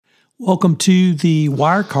Welcome to the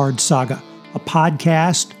Wirecard Saga, a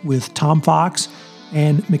podcast with Tom Fox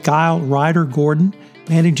and Mikhail Ryder-Gordon,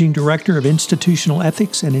 Managing Director of Institutional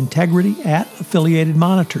Ethics and Integrity at Affiliated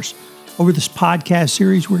Monitors. Over this podcast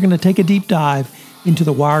series, we're going to take a deep dive into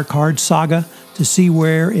the Wirecard Saga to see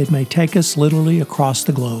where it may take us literally across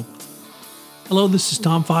the globe. Hello, this is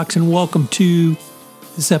Tom Fox, and welcome to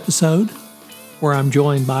this episode, where I'm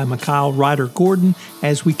joined by Mikhail Ryder-Gordon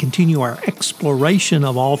as we continue our exploration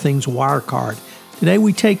of all things Wirecard. Today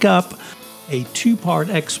we take up a two-part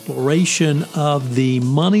exploration of the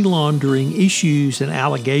money laundering issues and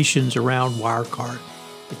allegations around Wirecard.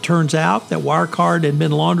 It turns out that Wirecard had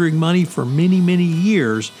been laundering money for many, many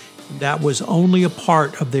years, and that was only a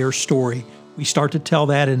part of their story. We start to tell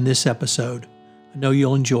that in this episode. I know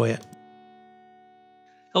you'll enjoy it.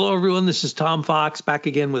 Hello, everyone. This is Tom Fox back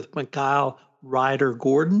again with Mikhail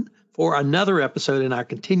Ryder-Gordon for another episode in our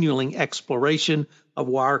continuing exploration of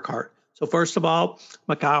Wirecard. So first of all,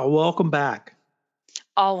 Mikhail, welcome back.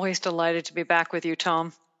 Always delighted to be back with you,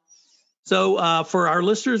 Tom. So for our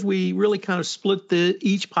listeners, we really kind of split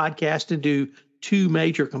each podcast into two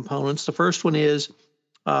major components. The first one is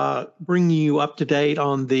bringing you up to date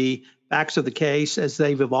on the facts of the case as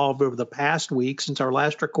they've evolved over the past week since our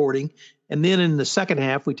last recording. And then in the second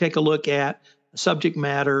half, we take a look at subject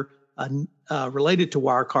matter related to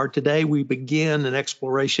Wirecard. Today, we begin an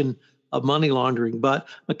exploration of money laundering. But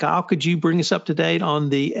Mikhail, could you bring us up to date on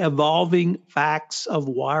the evolving facts of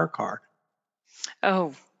Wirecard?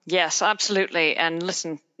 Oh, yes, absolutely. And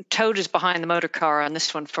listen, Toad is behind the motor car on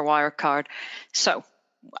this one for Wirecard. So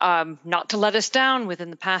not to let us down, within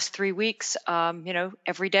the past 3 weeks,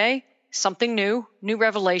 every day, something new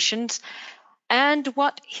revelations, and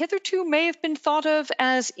what hitherto may have been thought of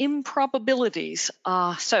as improbabilities.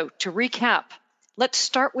 So to recap, let's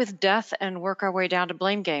start with death and work our way down to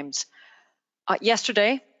blame games.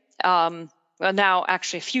 Yesterday, now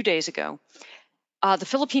actually a few days ago, the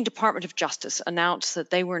Philippine Department of Justice announced that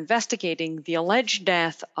they were investigating the alleged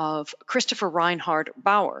death of Christopher Reinhard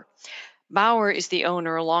Bauer. Bauer is the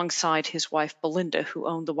owner, alongside his wife Belinda, who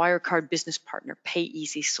owned the Wirecard business partner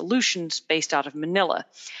PayEasy Solutions based out of Manila.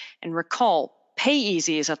 And recall,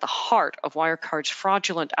 PayEasy is at the heart of Wirecard's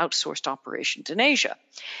fraudulent outsourced operations in Asia.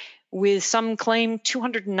 With some claim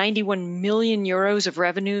 291 million euros of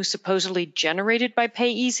revenue supposedly generated by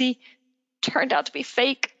PayEasy, turned out to be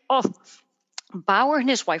fake. Bauer and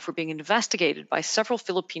his wife were being investigated by several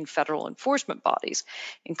Philippine federal enforcement bodies,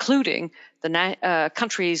 including the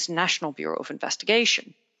country's National Bureau of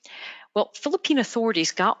Investigation. Well, Philippine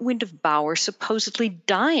authorities got wind of Bauer supposedly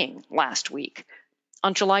dying last week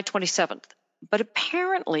on July 27th. But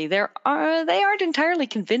apparently they aren't entirely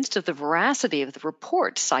convinced of the veracity of the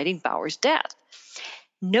report citing Bauer's death.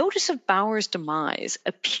 Notice of Bauer's demise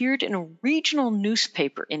appeared in a regional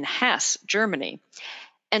newspaper in Hesse, Germany,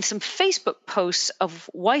 and some Facebook posts of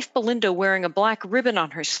wife Belinda wearing a black ribbon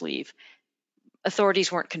on her sleeve.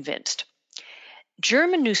 Authorities weren't convinced.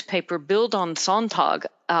 German newspaper Bild on Sonntag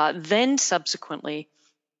then subsequently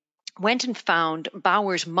went and found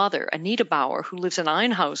Bauer's mother, Anita Bauer, who lives in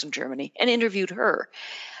Einhausen, Germany, and interviewed her.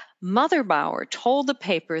 Mother Bauer told the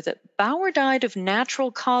paper that Bauer died of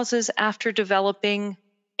natural causes after developing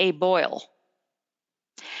a boil.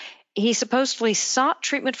 He supposedly sought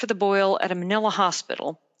treatment for the boil at a Manila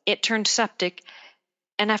hospital. It turned septic,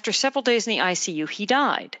 and after several days in the ICU, he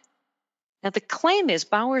died. Now, the claim is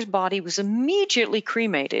Bauer's body was immediately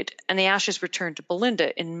cremated, and the ashes returned to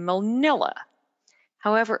Belinda in Manila.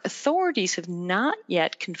 However, authorities have not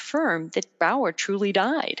yet confirmed that Bauer truly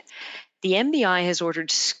died. The MBI has ordered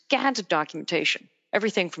scads of documentation,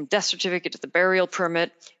 everything from death certificate to the burial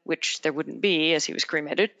permit, which there wouldn't be as he was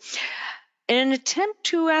cremated, in an attempt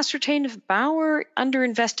to ascertain if Bauer, under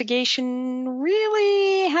investigation,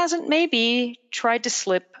 really hasn't maybe tried to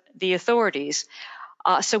slip the authorities.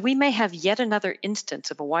 So we may have yet another instance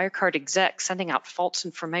of a Wirecard exec sending out false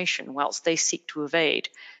information whilst they seek to evade.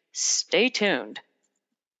 Stay tuned.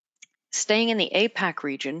 Staying in the APAC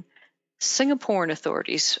region, Singaporean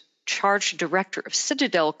authorities charged a director of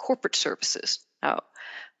Citadel Corporate Services. Now,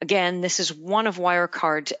 again, this is one of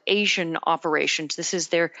Wirecard's Asian operations. This is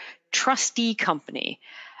their trustee company.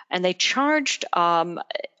 And they charged R.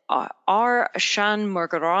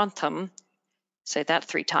 Shanmugaratnam, say that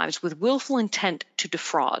 3 times, with willful intent to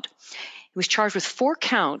defraud. He was charged with 4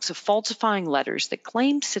 counts of falsifying letters that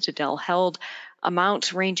claimed Citadel held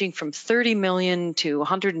amounts ranging from 30 million to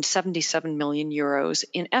 177 million euros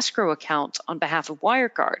in escrow accounts on behalf of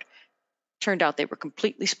Wirecard. Turned out they were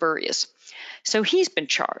completely spurious. So he's been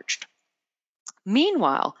charged.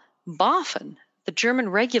 Meanwhile, BaFin, the German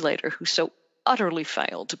regulator who so utterly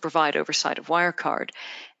failed to provide oversight of Wirecard,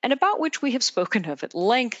 and about which we have spoken of at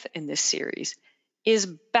length in this series, is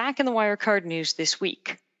back in the Wirecard news this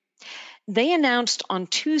week. They announced on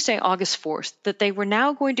Tuesday, August 4th, that they were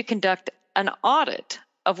now going to conduct an audit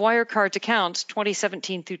of Wirecard's accounts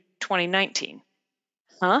 2017 through 2019.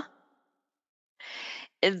 Huh?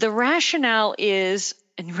 The rationale is,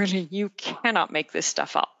 and really you cannot make this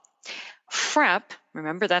stuff up, FREP,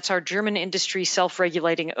 remember that's our German industry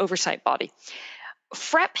self-regulating oversight body,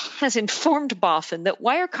 FREP has informed BaFin that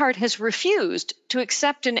Wirecard has refused to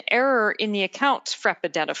accept an error in the accounts FREP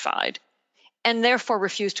identified and therefore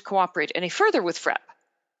refused to cooperate any further with FREP.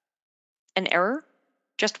 An error?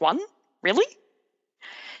 Just one? Really?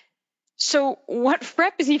 So what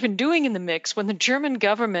FREP is even doing in the mix when the German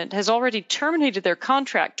government has already terminated their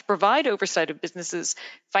contract to provide oversight of businesses'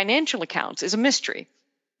 financial accounts is a mystery.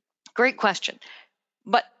 Great question.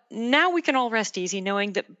 But now we can all rest easy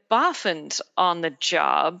knowing that BaFin's on the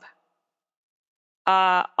job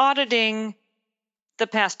auditing the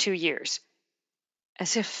past 2 years.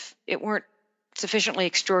 As if it weren't sufficiently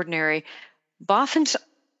extraordinary, BaFin's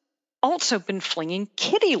also been flinging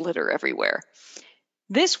kitty litter everywhere.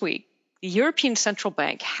 This week, the European Central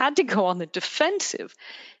Bank had to go on the defensive,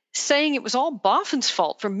 saying it was all BaFin's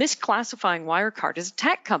fault for misclassifying Wirecard as a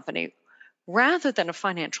tech company rather than a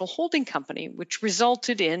financial holding company, which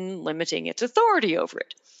resulted in limiting its authority over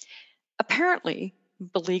it. Apparently,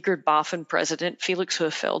 beleaguered BaFin President Felix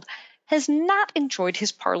Hoefeld has not enjoyed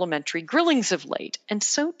his parliamentary grillings of late, and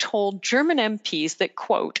so told German MPs that,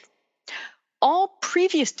 quote, all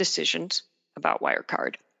previous decisions about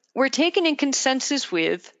Wirecard were taken in consensus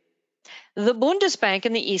with the Bundesbank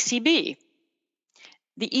and the ECB.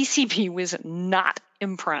 The ECB was not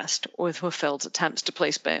impressed with Hoefeld's attempts to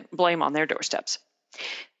place blame on their doorsteps.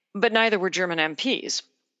 But neither were German MPs.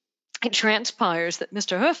 It transpires that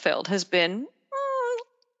Mr. Hoefeld has been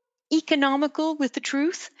economical with the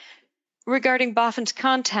truth regarding BaFin's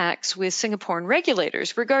contacts with Singaporean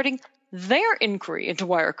regulators regarding their inquiry into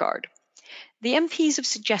Wirecard. The MPs have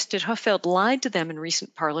suggested Hoefeld lied to them in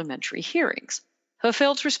recent parliamentary hearings.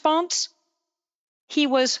 Hoefeld's response? He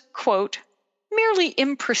was, quote, merely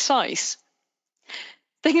imprecise.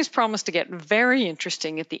 Things promise to get very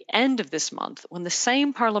interesting at the end of this month when the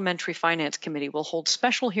same Parliamentary Finance Committee will hold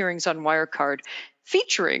special hearings on Wirecard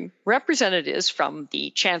featuring representatives from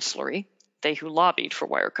the Chancellery, they who lobbied for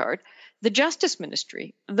Wirecard, the Justice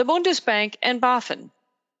Ministry, the Bundesbank, and BaFin.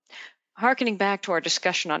 Harkening back to our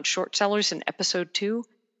discussion on short sellers in episode 2,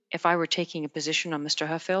 if I were taking a position on Mr.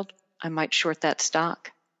 Hoefeld, I might short that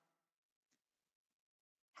stock.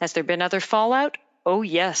 Has there been other fallout? Oh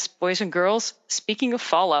yes, boys and girls, speaking of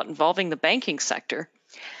fallout involving the banking sector,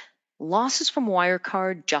 losses from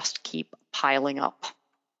Wirecard just keep piling up.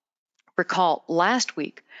 Recall, last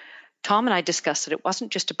week, Tom and I discussed that it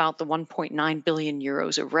wasn't just about the 1.9 billion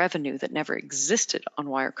euros of revenue that never existed on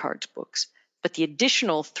Wirecard's books, but the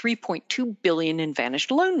additional 3.2 billion in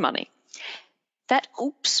vanished loan money. That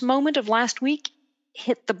oops moment of last week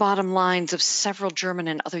hit the bottom lines of several German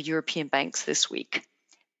and other European banks this week.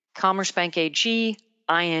 Commerzbank AG,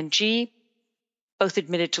 ING, both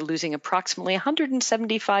admitted to losing approximately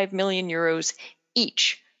 175 million euros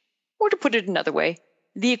each, or to put it another way,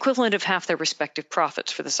 the equivalent of half their respective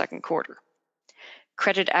profits for the second quarter.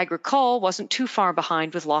 Crédit Agricole wasn't too far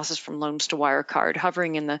behind with losses from loans to Wirecard,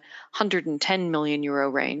 hovering in the 110 million euro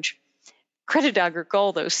range. Crédit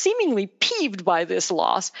Agricole, though, seemingly peeved by this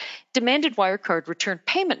loss, demanded Wirecard return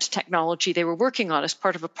payments technology they were working on as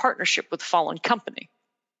part of a partnership with the fallen company.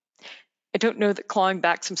 I don't know that clawing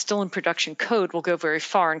back some still-in-production code will go very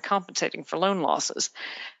far in compensating for loan losses.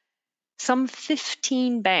 Some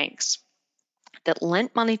 15 banks that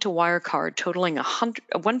lent money to Wirecard totaling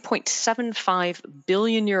 1.75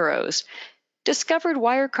 billion euros discovered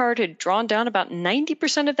Wirecard had drawn down about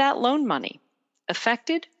 90% of that loan money.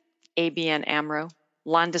 Affected? ABN AMRO,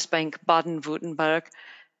 Landesbank Baden-Württemberg,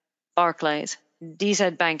 Barclays,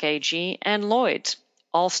 DZ Bank AG, and Lloyds,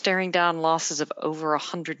 all staring down losses of over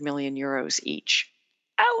 100 million euros each.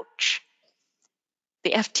 Ouch!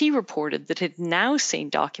 The FT reported that it had now seen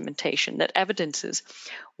documentation that evidences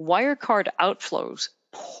Wirecard outflows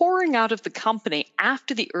pouring out of the company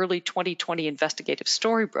after the early 2020 investigative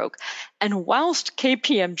story broke, and whilst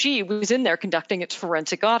KPMG was in there conducting its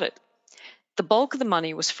forensic audit. The bulk of the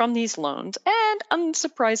money was from these loans, and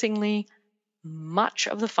unsurprisingly, much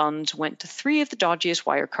of the funds went to 3 of the dodgiest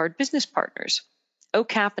Wirecard business partners,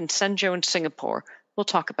 OCAP and Senjo in Singapore. We'll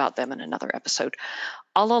talk about them in another episode.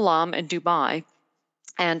 Al Alam in Dubai,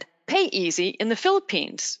 and Pay Easy in the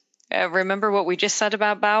Philippines. Remember what we just said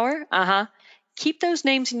about Bauer? Keep those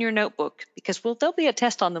names in your notebook because there'll be a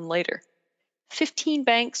test on them later. 15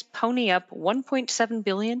 banks pony up $1.7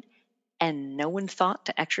 billion, and no one thought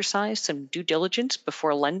to exercise some due diligence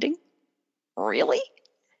before lending? Really?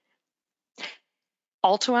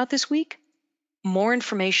 Also out this week, more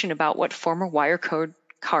information about what former Wirecard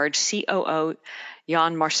COO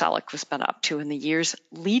Jan Marsalek was been up to in the years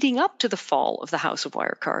leading up to the fall of the House of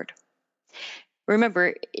Wirecard.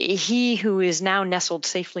 Remember, he who is now nestled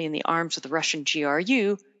safely in the arms of the Russian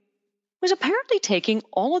GRU was apparently taking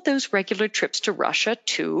all of those regular trips to Russia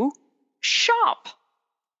to shop.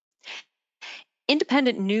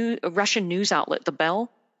 Independent Russian news outlet The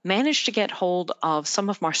Bell managed to get hold of some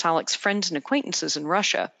of Marsalek's friends and acquaintances in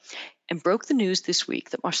Russia and broke the news this week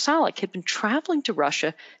that Marsalek had been traveling to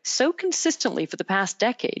Russia so consistently for the past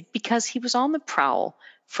decade because he was on the prowl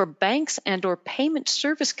for banks and or payment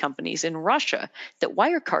service companies in Russia that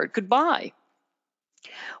Wirecard could buy.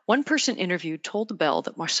 One person interviewed told The Bell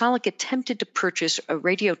that Marsalek attempted to purchase a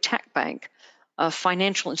Radio Tech Bank, a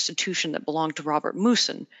financial institution that belonged to Robert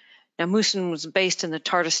Musin. Now, Musin was based in the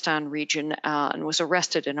Tatarstan region and was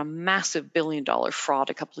arrested in a massive billion-dollar fraud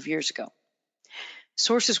a couple of years ago.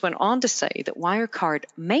 Sources went on to say that Wirecard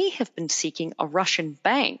may have been seeking a Russian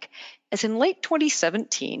bank, as in late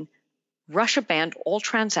 2017, Russia banned all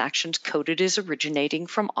transactions coded as originating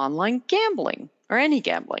from online gambling, or any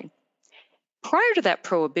gambling. Prior to that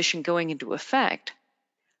prohibition going into effect,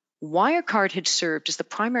 Wirecard had served as the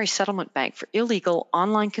primary settlement bank for illegal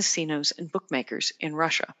online casinos and bookmakers in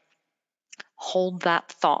Russia. Hold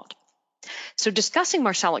that thought. So discussing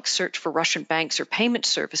Marsalek's search for Russian banks or payment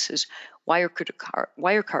services Wirecard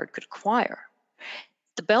could acquire,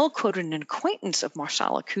 The Bell quoted an acquaintance of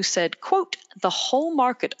Marsalek who said, quote, "The whole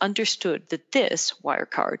market understood that this,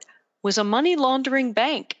 Wirecard, was a money laundering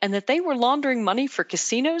bank and that they were laundering money for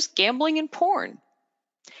casinos, gambling, and porn."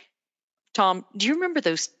 Tom, do you remember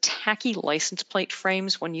those tacky license plate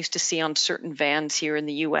frames one used to see on certain vans here in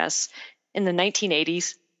the U.S. in the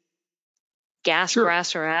 1980s? Gas, Sure.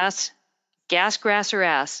 grass, or ass? Gas, grass, or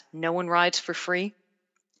ass, no one rides for free?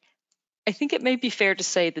 I think it may be fair to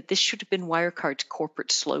say that this should have been Wirecard's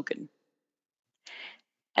corporate slogan.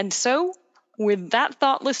 And so, with that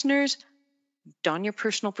thought, listeners, don your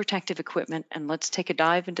personal protective equipment and let's take a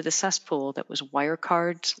dive into the cesspool that was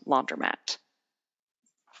Wirecard's laundromat.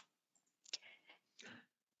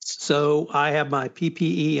 So I have my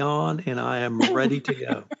PPE on and I am ready to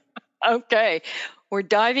go. Okay, we're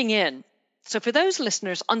diving in. So for those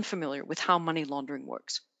listeners unfamiliar with how money laundering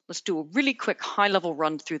works, let's do a really quick high-level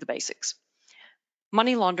run through the basics.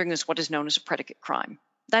 Money laundering is what is known as a predicate crime.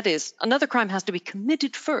 That is, another crime has to be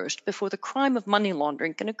committed first before the crime of money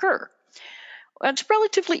laundering can occur. It's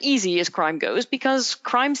relatively easy as crime goes because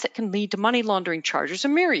crimes that can lead to money laundering charges are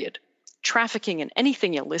myriad. Trafficking in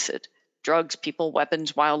anything illicit, drugs, people,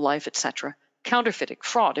 weapons, wildlife, etc., counterfeiting,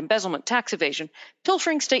 fraud, embezzlement, tax evasion,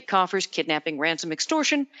 pilfering state coffers, kidnapping, ransom,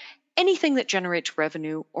 extortion, anything that generates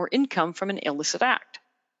revenue or income from an illicit act.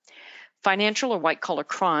 Financial or white-collar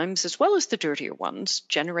crimes, as well as the dirtier ones,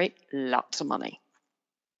 generate lots of money.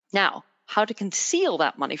 Now, how to conceal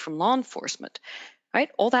that money from law enforcement,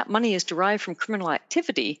 right? All that money is derived from criminal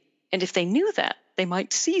activity, and if they knew that, they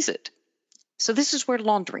might seize it. So this is where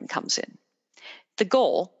laundering comes in. The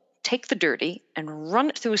goal, take the dirty and run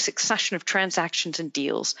it through a succession of transactions and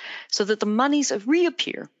deals so that the monies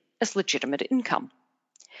reappear as legitimate income.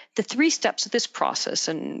 The 3 steps of this process,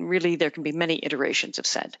 and really there can be many iterations of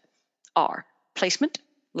said, are placement,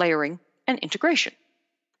 layering, and integration.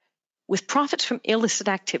 With profits from illicit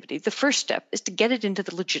activity, the first step is to get it into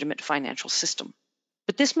the legitimate financial system.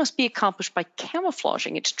 But this must be accomplished by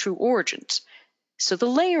camouflaging its true origins. So the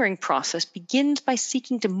layering process begins by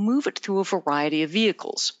seeking to move it through a variety of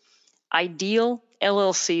vehicles. Ideal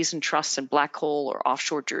LLCs and trusts in black hole or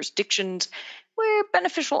offshore jurisdictions where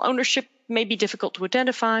beneficial ownership may be difficult to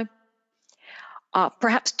identify.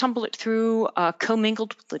 Perhaps tumble it through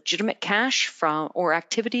commingled with legitimate cash from or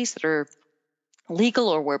activities that are legal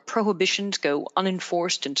or where prohibitions go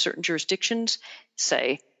unenforced in certain jurisdictions,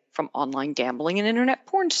 say from online gambling and internet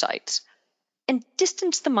porn sites, and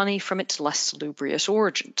distance the money from its less salubrious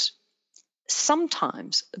origins.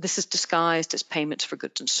 Sometimes this is disguised as payments for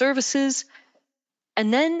goods and services.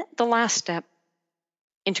 And then the last step,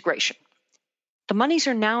 integration. The monies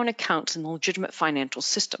are now in accounts in the legitimate financial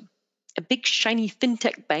system. A big shiny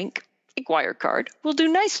fintech bank, like Wirecard, will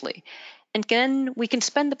do nicely. And then we can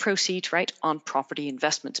spend the proceeds right on property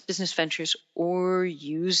investments, business ventures, or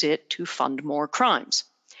use it to fund more crimes.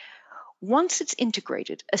 Once it's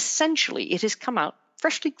integrated, essentially it has come out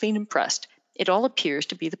freshly clean and pressed. It all appears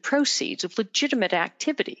to be the proceeds of legitimate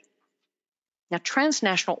activity. Now,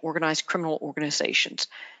 transnational organized criminal organizations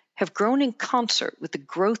have grown in concert with the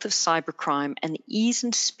growth of cybercrime and the ease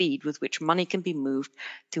and speed with which money can be moved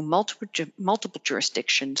through multiple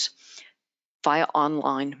jurisdictions via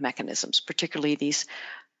online mechanisms, particularly these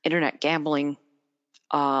internet gambling,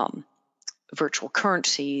 virtual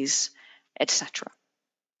currencies, etc.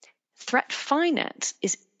 Threat finance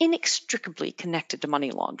is inextricably connected to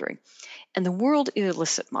money laundering and the world of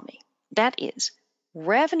illicit money. That is,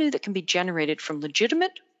 revenue that can be generated from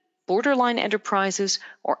legitimate, borderline enterprises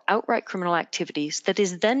or outright criminal activities that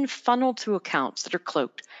is then funneled through accounts that are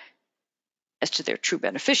cloaked as to their true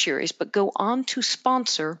beneficiaries, but go on to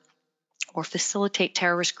sponsor or facilitate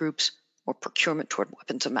terrorist groups or procurement toward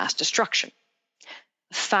weapons of mass destruction.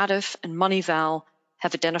 FATF and MoneyVal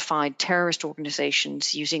have identified terrorist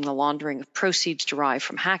organizations using the laundering of proceeds derived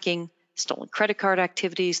from hacking, stolen credit card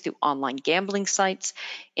activities through online gambling sites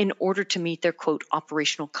in order to meet their, quote,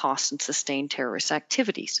 operational costs and sustain terrorist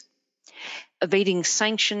activities. Evading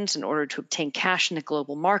sanctions in order to obtain cash in the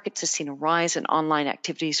global markets has seen a rise in online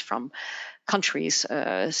activities from countries,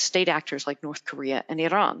 state actors like North Korea and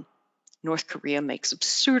Iran. North Korea makes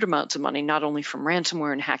absurd amounts of money not only from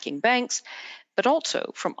ransomware and hacking banks, but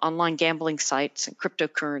also from online gambling sites and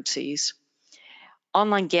cryptocurrencies.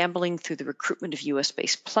 Online gambling through the recruitment of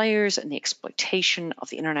US-based players and the exploitation of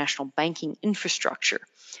the international banking infrastructure.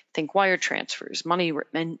 Think wire transfers, money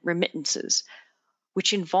remittances,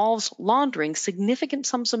 which involves laundering significant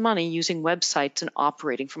sums of money using websites and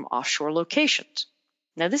operating from offshore locations.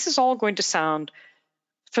 Now, this is all going to sound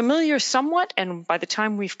familiar somewhat, and by the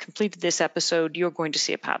time we've completed this episode, you're going to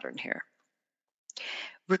see a pattern here.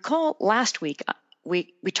 Recall last week,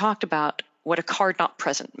 we talked about what a card not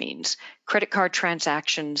present means. Credit card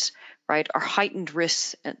transactions, right, are heightened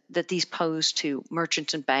risks that these pose to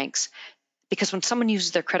merchants and banks, because when someone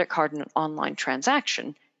uses their credit card in an online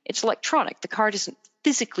transaction, it's electronic. The card isn't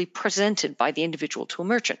physically presented by the individual to a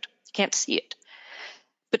merchant. You can't see it.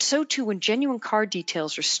 But so too when genuine card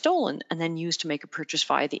details are stolen and then used to make a purchase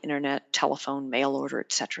via the internet, telephone, mail order,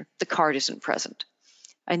 etc., the card isn't present.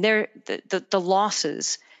 And the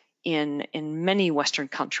losses in many Western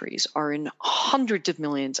countries are in hundreds of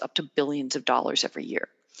millions up to billions of dollars every year.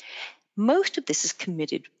 Most of this is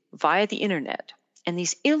committed via the internet, and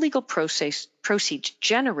these illegal proceeds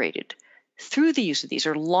generated through the use of these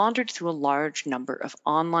are laundered through a large number of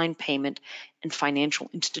online payment and financial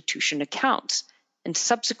institution accounts, and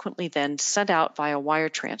subsequently then sent out via wire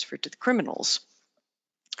transfer to the criminals.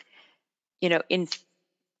 In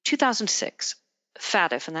 2006,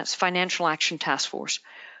 FATF, and that's Financial Action Task Force,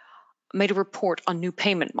 made a report on new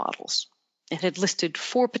payment models. It had listed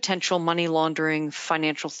 4 potential money laundering,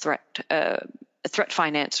 financial threat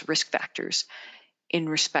finance risk factors in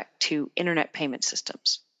respect to internet payment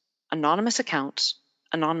systems: anonymous accounts,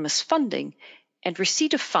 anonymous funding, and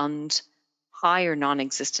receipt of funds, high or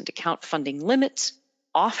non-existent account funding limits,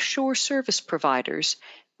 offshore service providers,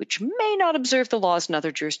 which may not observe the laws in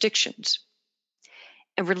other jurisdictions.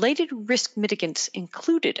 And related risk mitigants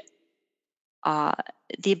included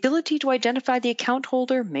the ability to identify the account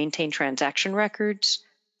holder, maintain transaction records,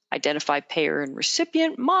 identify payer and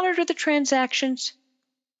recipient, monitor the transactions,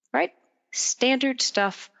 right? Standard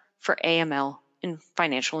stuff for AML in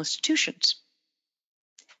financial institutions.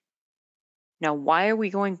 Now, why are we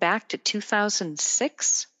going back to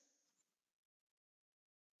 2006?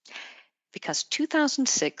 Because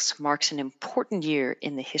 2006 marks an important year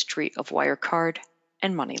in the history of Wirecard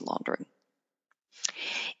and money laundering.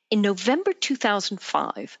 In November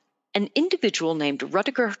 2005, an individual named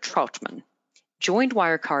Rutger Troutman joined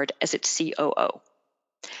Wirecard as its COO.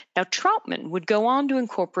 Now, Troutman would go on to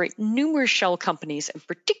incorporate numerous shell companies, and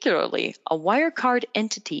particularly a Wirecard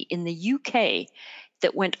entity in the UK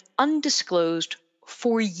that went undisclosed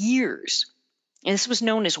for years. And this was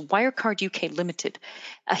known as Wirecard UK Limited,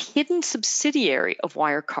 a hidden subsidiary of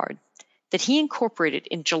Wirecard that he incorporated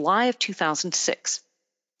in July of 2006.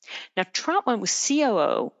 Now, Troutman was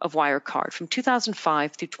COO of Wirecard from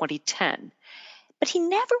 2005 through 2010, but he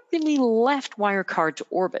never really left Wirecard's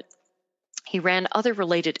orbit. He ran other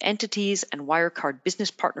related entities, and Wirecard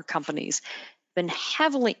business partner companies been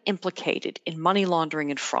heavily implicated in money laundering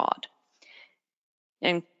and fraud.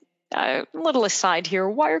 And a little aside here,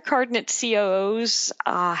 Wirecard and its COOs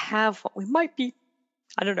have what we might be,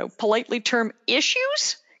 politely term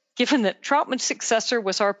issues, given that Troutman's successor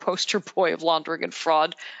was our poster boy of laundering and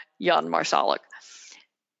fraud, Jan Marsalek.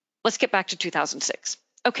 Let's get back to 2006.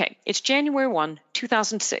 Okay, it's January 1,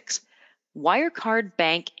 2006. Wirecard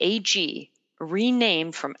Bank AG,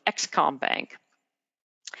 renamed from Excombank,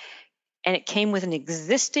 and it came with an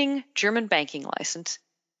existing German banking license,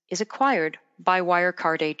 is acquired by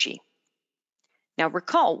Wirecard AG. Now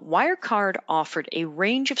recall, Wirecard offered a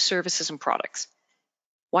range of services and products.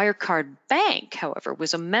 Wirecard Bank, however,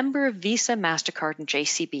 was a member of Visa, MasterCard, and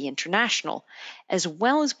JCB International, as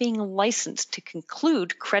well as being licensed to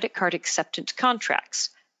conclude credit card acceptance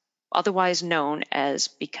contracts, otherwise known as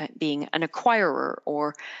being an acquirer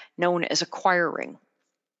or known as acquiring.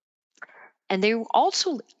 And they were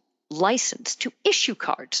also licensed to issue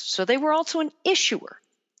cards, so they were also an issuer.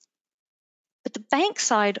 But the bank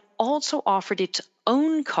side also offered its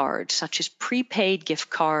own cards, such as prepaid gift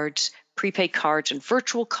cards, prepaid cards, and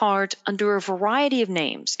virtual cards under a variety of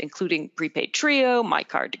names, including Prepaid Trio, My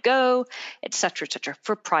Card to Go, etc.,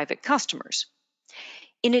 for private customers.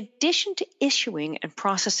 In addition to issuing and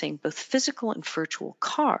processing both physical and virtual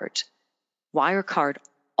cards, Wirecard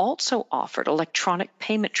also offered electronic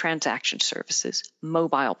payment transaction services,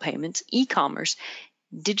 mobile payments, e-commerce,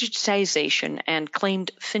 digitization, and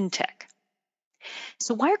claimed fintech.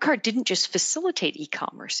 So Wirecard didn't just facilitate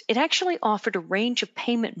e-commerce, it actually offered a range of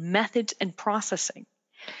payment methods and processing,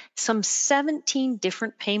 some 17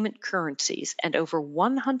 different payment currencies and over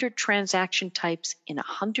 100 transaction types in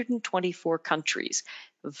 124 countries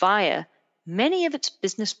via many of its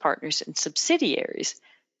business partners and subsidiaries,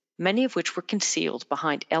 many of which were concealed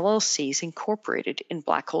behind LLCs incorporated in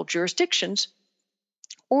black hole jurisdictions,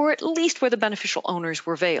 or at least where the beneficial owners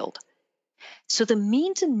were veiled. So the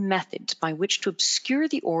means and methods by which to obscure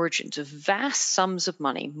the origins of vast sums of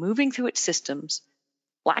money moving through its systems,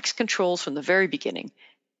 lax controls from the very beginning,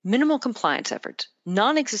 minimal compliance efforts,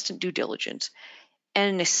 non-existent due diligence,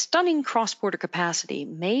 and a stunning cross-border capacity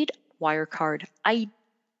made Wirecard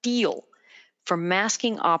ideal for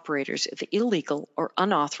masking operators of illegal or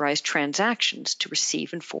unauthorized transactions to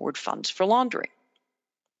receive and forward funds for laundering.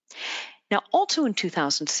 Now, also in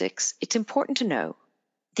 2006, it's important to know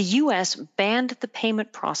the U.S. banned the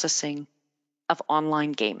payment processing of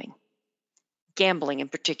online gaming, gambling in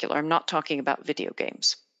particular. I'm not talking about video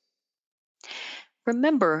games.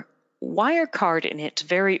 Remember, Wirecard in its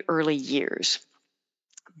very early years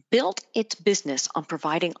built its business on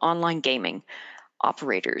providing online gaming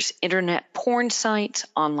operators, internet porn sites,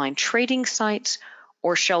 online trading sites,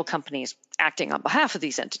 or shell companies acting on behalf of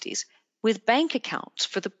these entities with bank accounts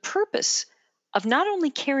for the purpose of not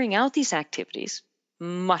only carrying out these activities,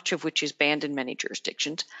 much of which is banned in many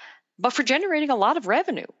jurisdictions, but for generating a lot of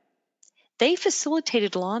revenue. They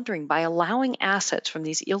facilitated laundering by allowing assets from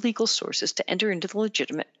these illegal sources to enter into the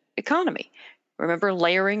legitimate economy. Remember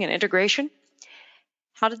layering and integration?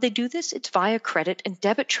 How did they do this? It's via credit and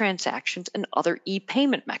debit transactions and other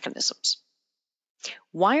e-payment mechanisms.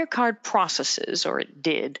 Wirecard processes, or it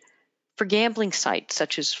did, for gambling sites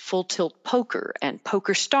such as Full Tilt Poker and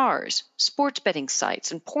Poker Stars, sports betting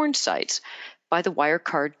sites, and porn sites by the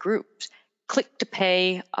Wirecard groups. Click to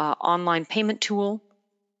Pay online payment tool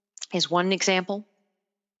is one example.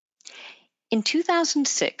 In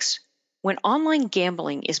 2006, when online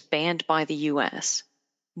gambling is banned by the US,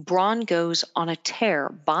 Braun goes on a tear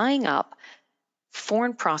buying up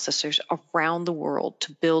foreign processors around the world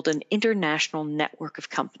to build an international network of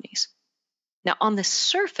companies. Now, on the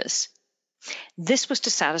surface, this was to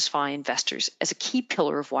satisfy investors as a key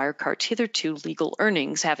pillar of Wirecard's hitherto legal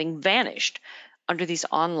earnings having vanished under these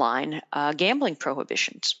online gambling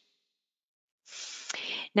prohibitions.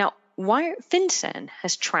 Now, FinCEN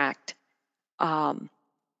has tracked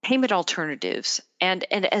payment alternatives, and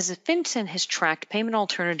as FinCEN has tracked payment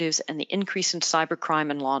alternatives and the increase in cybercrime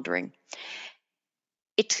and laundering,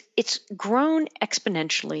 it's grown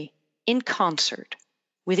exponentially in concert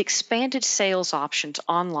with expanded sales options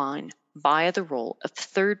online via the role of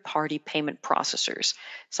third-party payment processors,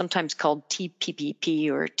 sometimes called TPP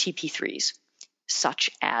or TP3s,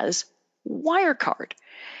 such as Wirecard.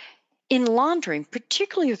 In laundering,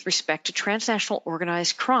 particularly with respect to transnational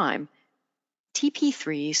organized crime,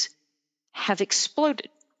 TP3s have exploded.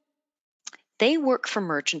 They work for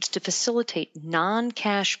merchants to facilitate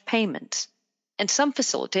non-cash payments, and some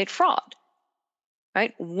facilitate fraud.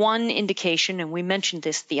 Right? One indication, and we mentioned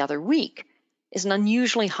this the other week, is an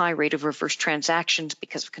unusually high rate of reverse transactions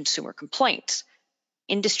because of consumer complaints.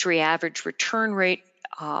 Industry average return rate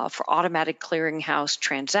for automatic clearinghouse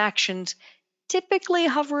transactions typically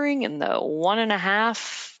hovering in the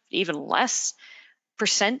 1.5%, even less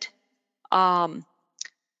 %.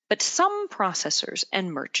 But some processors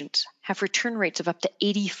and merchants have return rates of up to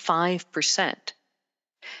 85%.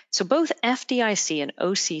 So both FDIC and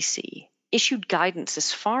OCC issued guidance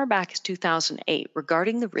as far back as 2008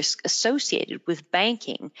 regarding the risk associated with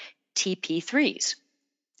banking TP3s.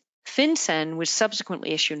 FinCEN would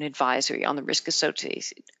subsequently issue an advisory on the risk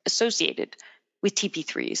associated with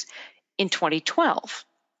TP3s in 2012.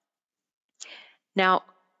 Now,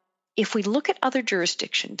 if we look at other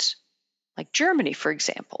jurisdictions, like Germany, for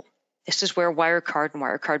example, this is where Wirecard and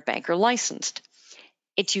Wirecard Bank are licensed.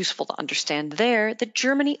 It's useful to understand there that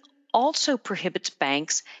Germany also prohibits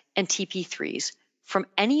banks and TP3s from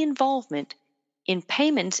any involvement in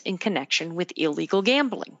payments in connection with illegal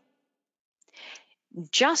gambling.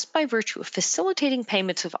 Just by virtue of facilitating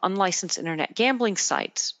payments of unlicensed internet gambling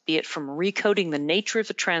sites, be it from recoding the nature of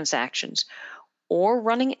the transactions or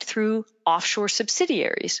running it through offshore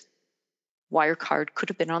subsidiaries, Wirecard could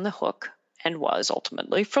have been on the hook and was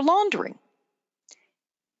ultimately for laundering.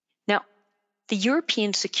 Now, the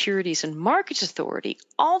European Securities and Markets Authority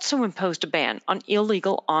also imposed a ban on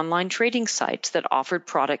illegal online trading sites that offered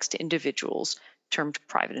products to individuals, termed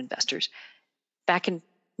private investors, back in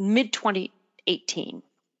mid-2018.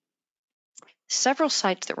 Several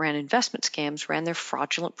sites that ran investment scams ran their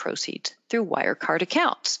fraudulent proceeds through Wirecard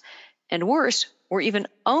accounts, and worse, were even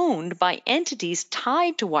owned by entities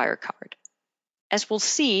tied to Wirecard. As we'll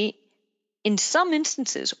see, in some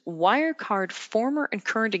instances, Wirecard former and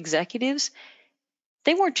current executives,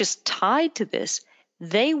 they weren't just tied to this,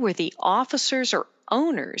 they were the officers or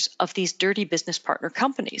owners of these dirty business partner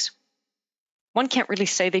companies. One can't really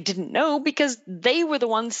say they didn't know because they were the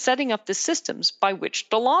ones setting up the systems by which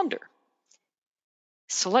to launder.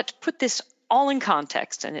 So let's put this all in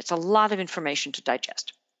context, and it's a lot of information to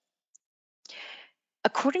digest.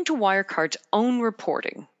 According to Wirecard's own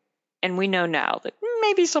reporting, and we know now that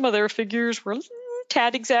maybe some of their figures were a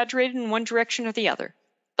tad exaggerated in one direction or the other,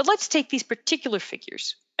 but let's take these particular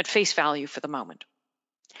figures at face value for the moment.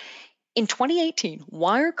 In 2018,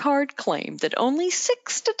 Wirecard claimed that only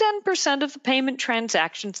 6 to 10% of the payment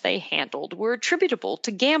transactions they handled were attributable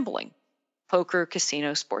to gambling, poker,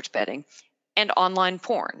 casino, sports betting, and online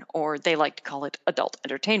porn, or they like to call it adult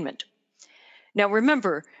entertainment. Now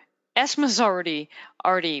remember, ESMA's already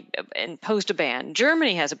imposed a ban.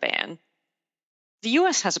 Germany has a ban. The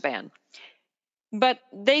US has a ban. But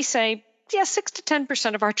they say, 6 to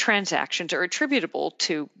 10% of our transactions are attributable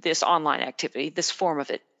to this online activity, this form of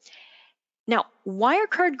it. Now,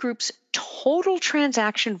 Wirecard Group's total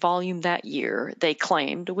transaction volume that year, they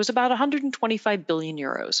claimed, was about 125 billion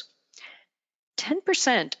euros.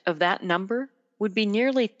 10% of that number would be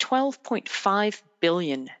nearly 12.5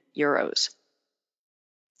 billion euros.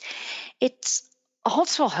 It's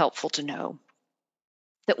also helpful to know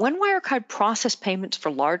that when Wirecard processed payments for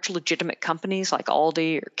large legitimate companies like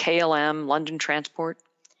Aldi or KLM, London Transport,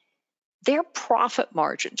 their profit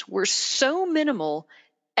margins were so minimal,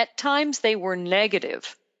 at times they were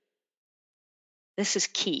negative. This is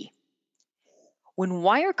key. When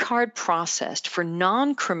Wirecard processed for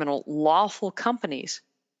non-criminal lawful companies,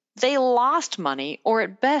 they lost money or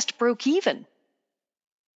at best broke even.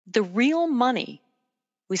 The real money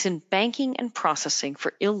was in banking and processing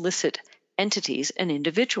for illicit entities and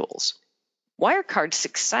individuals. Wirecard's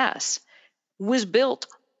success was built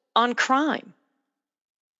on crime.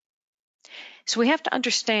 So we have to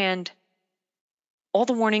understand all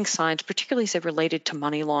the warning signs, particularly as they related to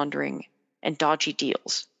money laundering and dodgy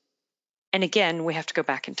deals. And again, we have to go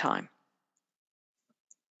back in time.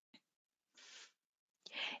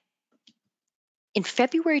 In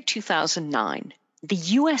February 2009, the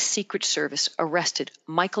U.S. Secret Service arrested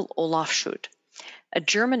Michael Olaf Schut, a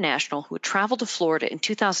German national who had traveled to Florida in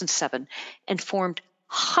 2007 and formed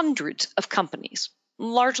hundreds of companies,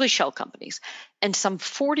 largely shell companies, and some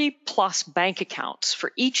 40-plus bank accounts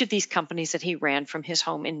for each of these companies that he ran from his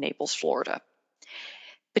home in Naples, Florida.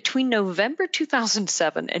 Between November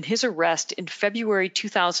 2007 and his arrest in February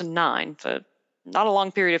 2009, for not a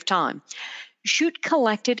long period of time, Schut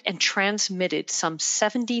collected and transmitted some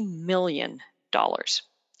 $70 million.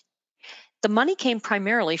 The money came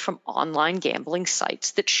primarily from online gambling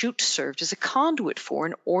sites that Schut served as a conduit for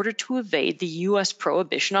in order to evade the U.S.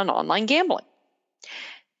 prohibition on online gambling.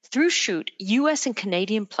 Through Schut, U.S. and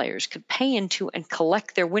Canadian players could pay into and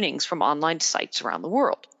collect their winnings from online sites around the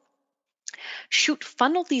world. Schut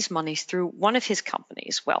funneled these monies through one of his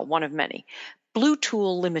companies, well, one of many, Blue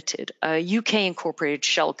Tool Limited, a UK incorporated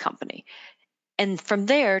shell company, and from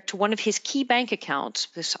there to one of his key bank accounts,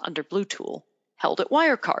 this under Blue Tool, held at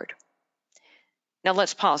Wirecard. Now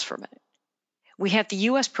let's pause for a minute. We have the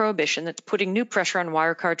U.S. prohibition that's putting new pressure on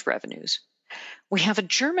Wirecard's revenues. We have a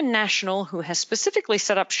German national who has specifically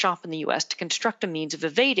set up shop in the U.S. to construct a means of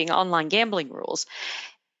evading online gambling rules,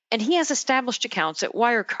 and he has established accounts at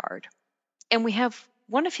Wirecard. And we have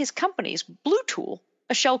one of his companies, Blue Tool,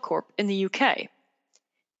 a shell corp in the UK.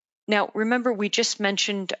 Now, remember we just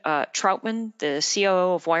mentioned Troutman, the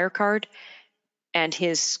COO of Wirecard, and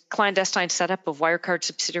his clandestine setup of Wirecard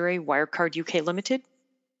subsidiary, Wirecard UK Limited?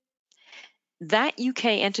 That UK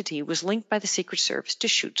entity was linked by the Secret Service to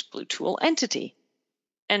Shoot's Blue Tool entity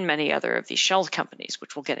and many other of these shell companies,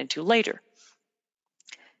 which we'll get into later.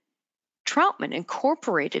 Troutman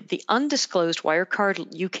incorporated the undisclosed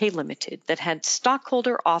Wirecard UK Limited that had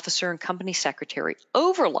stockholder, officer, and company secretary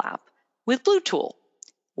overlap with Blue Tool,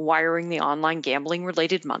 wiring the online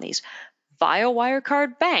gambling-related monies via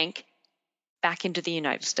Wirecard Bank back into the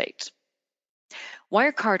United States.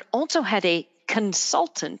 Wirecard also had a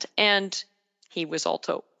consultant, and he was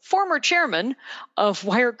also former chairman of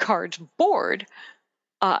Wirecard's board,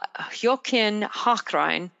 Jochen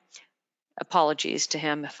Hochrein, apologies to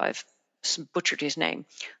him if I've butchered his name,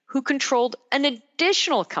 who controlled an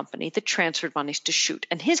additional company that transferred monies to Shoot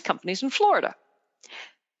and his companies in Florida.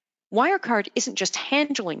 Wirecard isn't just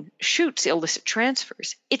handling Shoot's illicit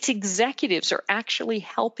transfers. Its executives are actually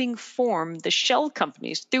helping form the shell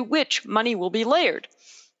companies through which money will be layered.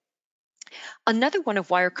 Another one of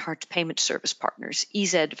Wirecard's payment service partners,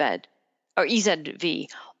 EZV,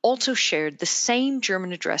 also shared the same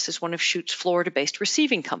German address as one of Shoot's Florida-based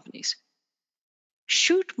receiving companies.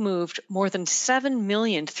 Shoot moved more than $7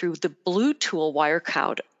 million through the Blue Tool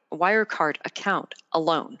Wirecard account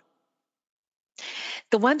alone.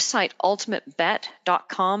 The website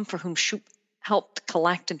ultimatebet.com, for whom Shoot helped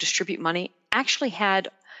collect and distribute money, actually had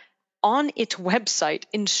on its website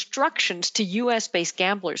instructions to US-based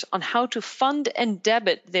gamblers on how to fund and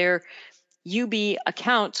debit their UB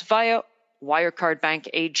accounts via Wirecard Bank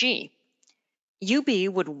AG.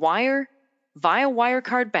 UB would wire via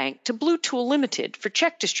Wirecard Bank to Blue Tool Limited for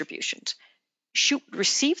check distributions. Shoot would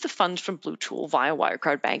receive the funds from Blue Tool via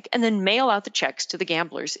Wirecard Bank and then mail out the checks to the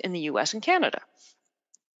gamblers in the US and Canada.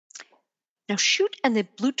 Now, Shoot and the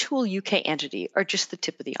Blue Tool UK entity are just the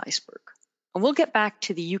tip of the iceberg. And we'll get back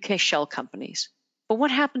to the UK shell companies. But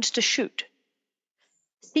what happens to Shoot?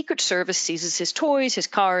 The Secret Service seizes his toys, his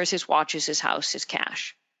cars, his watches, his house, his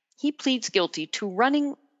cash. He pleads guilty to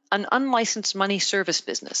running an unlicensed money service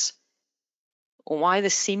business. Why the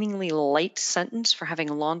seemingly light sentence for having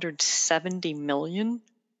laundered $70 million?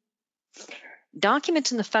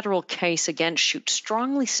 Documents in the federal case against Shoot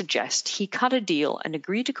strongly suggest he cut a deal and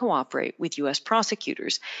agreed to cooperate with U.S.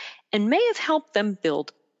 prosecutors and may have helped them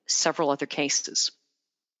build several other cases.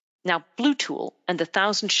 Now, Blue Tool and the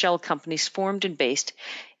 1,000 shell companies formed and based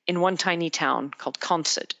in one tiny town called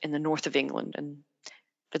Consett in the north of England. And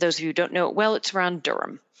for those of you who don't know it well, it's around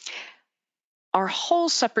Durham. Our whole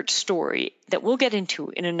separate story that we'll get into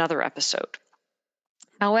in another episode.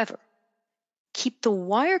 However, keep the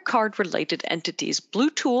Wirecard-related entities Blue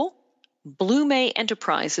Tool, Blue May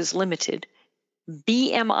Enterprises Limited,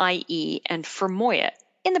 BMIE, and Fermoya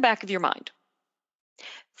in the back of your mind.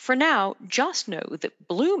 For now, just know that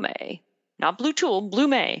Blue May, not Blue Tool, Blue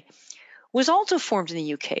May, was also formed in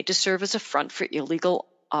the UK to serve as a front for illegal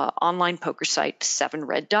online poker site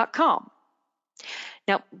 7red.com.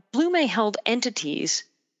 Now, Blue May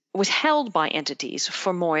was held by entities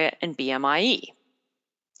Fermoya and BMIE.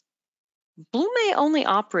 Blue May only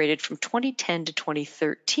operated from 2010 to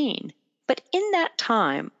 2013, but in that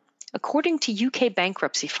time, according to UK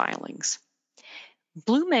bankruptcy filings,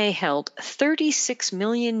 Blue May held 36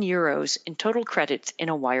 million euros in total credits in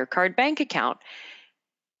a Wirecard bank account.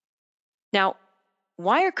 Now,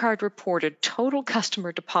 Wirecard reported total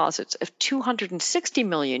customer deposits of 260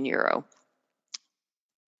 million euro,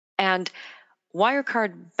 and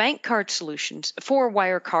Wirecard bank card solutions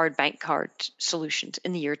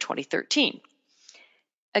in the year 2013.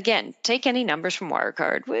 Again, take any numbers from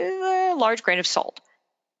Wirecard with a large grain of salt,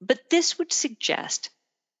 but this would suggest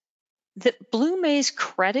that Blue May's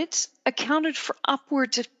credits accounted for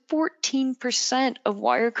upwards of 14% of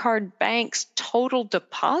Wirecard Bank's total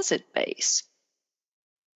deposit base.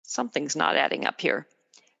 Something's not adding up here.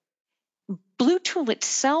 Blue Tool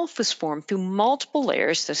itself was formed through multiple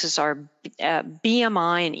layers. This is our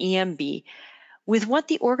BMI and EMB, with what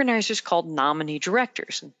the organizers called nominee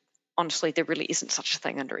directors. And honestly, there really isn't such a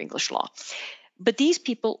thing under English law. But these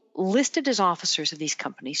people, listed as officers of these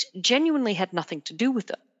companies, genuinely had nothing to do with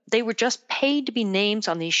them. They were just paid to be names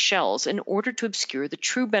on these shells in order to obscure the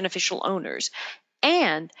true beneficial owners,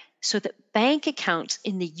 and so that bank accounts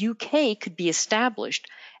in the UK could be established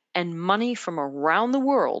and money from around the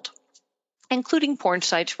world, including porn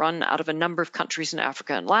sites run out of a number of countries in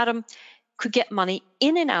Africa and LATAM, could get money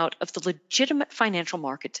in and out of the legitimate financial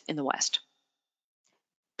markets in the West.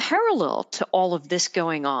 Parallel to all of this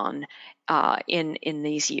going on in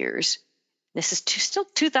these years, this is still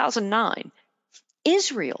 2009,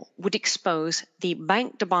 Israel would expose the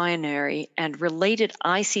Bank de Binary and related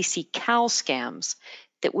ICC CAL scams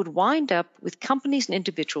that would wind up with companies and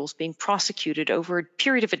individuals being prosecuted over a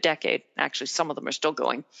period of a decade. Actually, some of them are still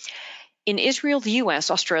going. in Israel, the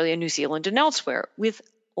US, Australia, New Zealand, and elsewhere, with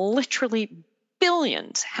literally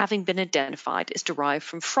billions having been identified as derived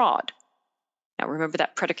from fraud. Now, remember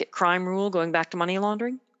that predicate crime rule going back to money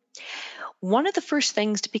laundering? One of the first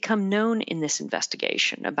things to become known in this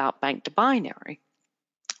investigation about Bank to Binary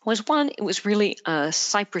was one, it was really a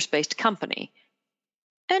Cyprus-based company,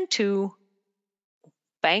 and two,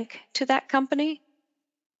 bank to that company,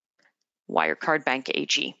 Wirecard Bank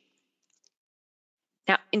AG.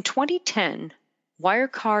 Now, in 2010,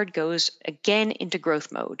 Wirecard goes again into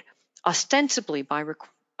growth mode, ostensibly by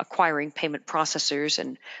acquiring payment processors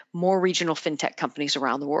and more regional fintech companies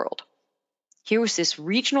around the world. Here was this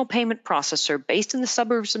regional payment processor based in the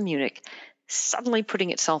suburbs of Munich, suddenly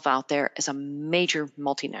putting itself out there as a major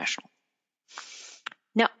multinational.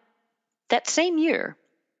 Now, that same year,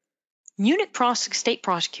 Munich state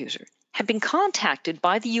prosecutor had been contacted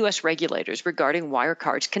by the U.S. regulators regarding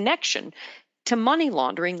Wirecard's connection to money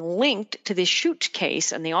laundering linked to the Schutz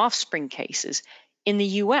case and the Offspring cases in the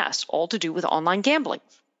U.S., all to do with online gambling.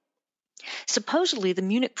 Supposedly, the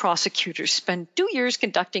Munich prosecutors spent 2 years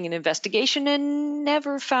conducting an investigation and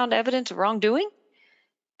never found evidence of wrongdoing.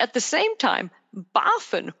 At the same time,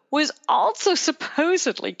 BaFin was also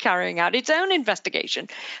supposedly carrying out its own investigation,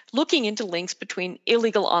 looking into links between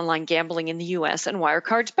illegal online gambling in the U.S. and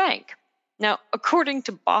Wirecard's bank. Now, according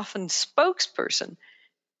to BaFin's spokesperson,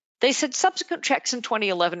 they said subsequent checks in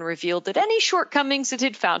 2011 revealed that any shortcomings it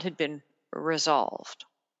had found had been resolved.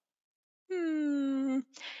 In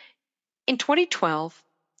 2012,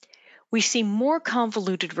 we see more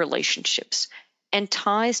convoluted relationships and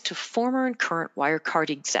ties to former and current Wirecard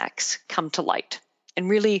execs come to light. And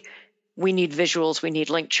really, we need visuals, we need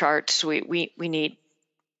link charts, we need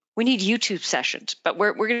YouTube sessions, but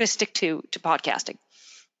we're going to stick to podcasting.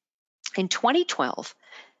 In 2012,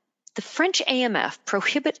 the French AMF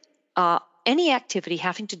prohibit any activity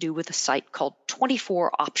having to do with a site called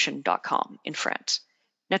 24option.com in France.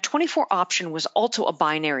 Now, 24option was also a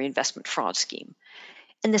binary investment fraud scheme,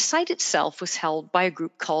 and the site itself was held by a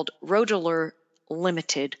group called Rodeler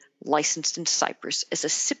Limited, licensed in Cyprus as a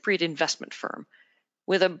Cypriot investment firm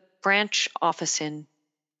with a branch office in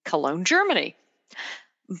Cologne, Germany.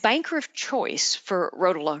 Banker of choice for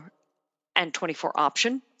Rodeler and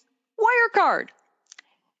 24option, Wirecard.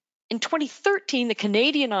 In 2013, the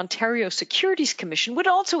Canadian Ontario Securities Commission would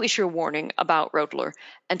also issue a warning about Rodeler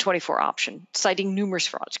and 24option, citing numerous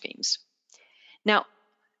fraud schemes. Now,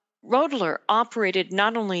 Rodeler operated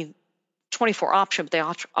not only 24option, but they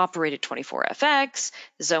operated 24FX,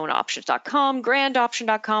 ZoneOptions.com,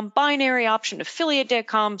 GrandOption.com, Binary Option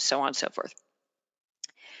Affiliate.com, so on and so forth.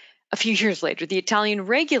 A few years later, the Italian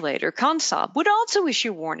regulator, Consab, would also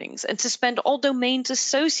issue warnings and suspend all domains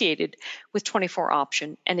associated with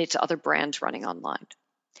 24option and its other brands running online.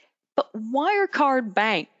 But Wirecard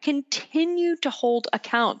Bank continued to hold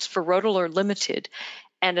accounts for Rodeler Limited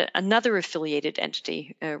and another affiliated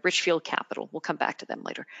entity, Richfield Capital. We'll come back to them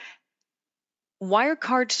later.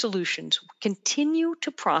 Wirecard Solutions continue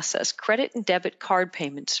to process credit and debit card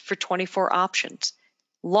payments for 24options,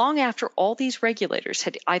 long after all these regulators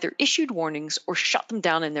had either issued warnings or shut them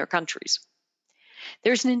down in their countries.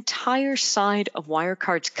 There's an entire side of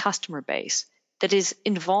Wirecard's customer base that is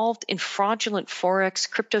involved in fraudulent Forex,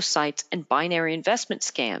 crypto sites, and binary investment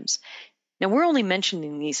scams. Now, we're only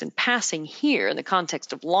mentioning these in passing here in the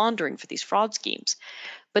context of laundering for these fraud schemes,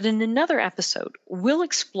 but in another episode, we'll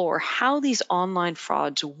explore how these online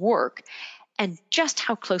frauds work and just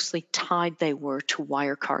how closely tied they were to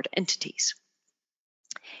Wirecard entities.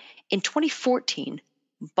 In 2014,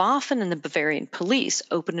 BaFin and the Bavarian police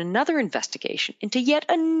opened another investigation into yet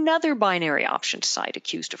another binary option site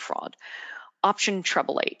accused of fraud,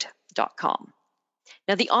 option888.com.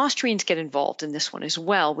 Now, the Austrians get involved in this one as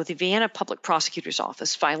well, with the Vienna Public Prosecutor's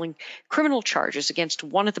Office filing criminal charges against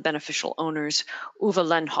one of the beneficial owners, Uwe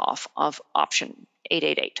Lenhoff of Option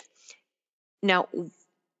 888. Now,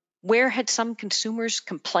 where had some consumers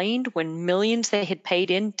complained when millions they had paid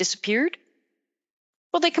in disappeared?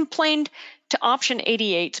 Well, they complained to Option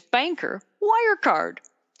 88's banker, Wirecard.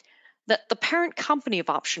 The parent company of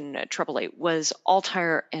Option 888 was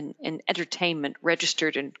Altair and Entertainment,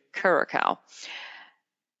 registered in Curacao.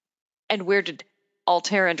 And where did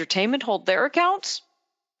Altair Entertainment hold their accounts?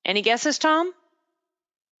 Any guesses, Tom?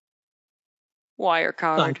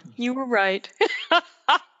 Wirecard. You were right.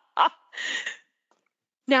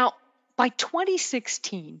 Now, by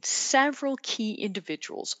 2016, several key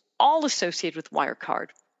individuals, all associated with Wirecard,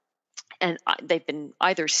 and they've been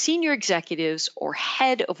either senior executives or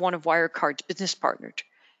head of one of Wirecard's business partners,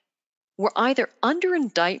 were either under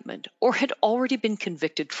indictment or had already been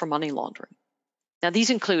convicted for money laundering. Now,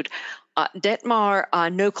 these include Detmar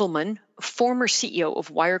Nokelman, former CEO of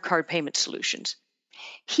Wirecard Payment Solutions,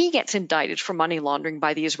 he gets indicted for money laundering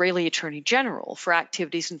by the Israeli Attorney General for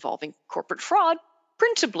activities involving corporate fraud,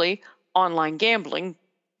 principally online gambling,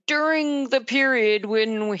 during the period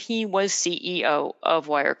when he was CEO of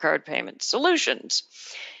Wirecard Payment Solutions.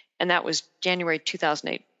 And that was January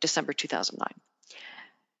 2008, December 2009.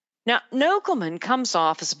 Now, Nokelman comes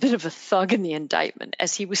off as a bit of a thug in the indictment,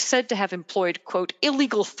 as he was said to have employed, quote,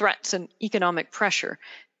 illegal threats and economic pressure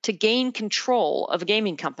to gain control of a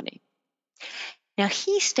gaming company. Now,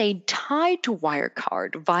 he stayed tied to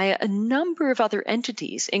Wirecard via a number of other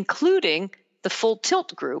entities, including the Full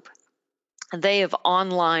Tilt Group. They have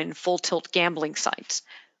online full tilt gambling sites,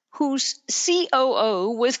 whose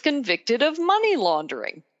COO was convicted of money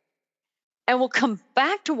laundering. And we'll come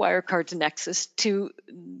back to Wirecard's nexus to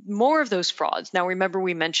more of those frauds. Now, remember,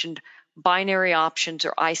 we mentioned binary options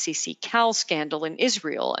or ICC CAL scandal in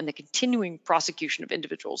Israel and the continuing prosecution of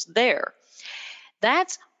individuals there.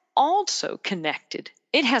 That's also connected.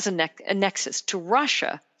 It has a nexus to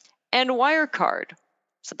Russia and Wirecard.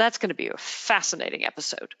 So that's going to be a fascinating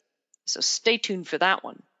episode. So stay tuned for that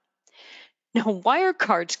one. Now,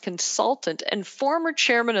 Wirecard's consultant and former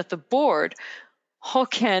chairman of the board,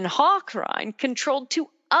 Håkan Håkrein, controlled two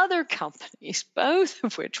other companies, both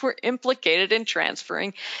of which were implicated in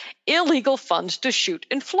transferring illegal funds to shoot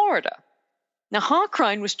in Florida. Now,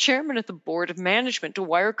 Håkrein was chairman of the board of management to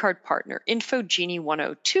Wirecard partner Infogenie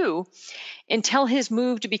 102 until his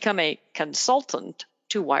move to become a consultant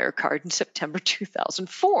to Wirecard in September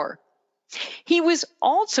 2004. He was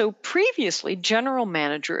also previously general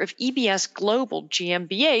manager of EBS Global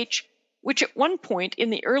GmbH, which at one point in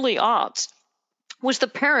the early aughts was the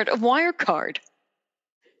parent of Wirecard.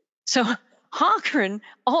 So Håkrein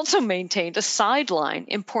also maintained a sideline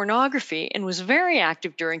in pornography and was very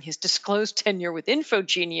active during his disclosed tenure with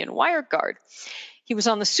Infogenie and Wirecard. He was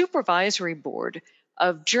on the supervisory board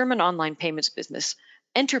of German online payments business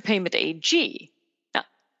Enterpayment AG. Now,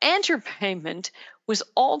 Enterpayment was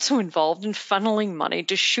also involved in funneling money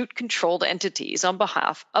to shoot-controlled entities on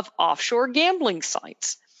behalf of offshore gambling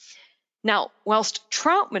sites. Now, whilst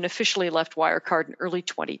Troutman officially left Wirecard in early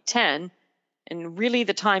 2010, and really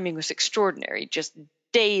the timing was extraordinary, just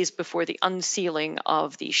days before the unsealing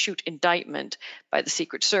of the shoot indictment by the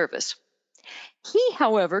Secret Service. He,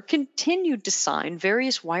 however, continued to sign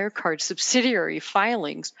various Wirecard subsidiary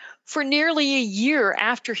filings for nearly a year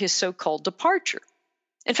after his so-called departure.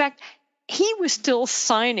 In fact, he was still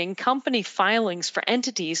signing company filings for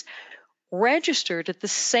entities registered at the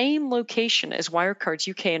same location as Wirecard's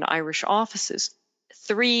UK and Irish offices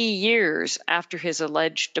 3 years after his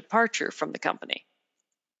alleged departure from the company.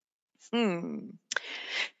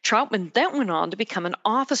 Troutman then went on to become an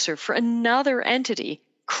officer for another entity,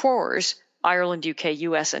 Crores, Ireland, UK,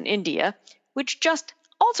 US, and India, which just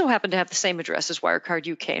also happened to have the same address as Wirecard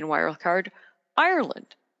UK and Wirecard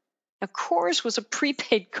Ireland. Now, Crores was a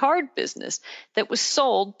prepaid card business that was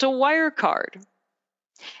sold to Wirecard.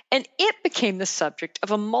 And it became the subject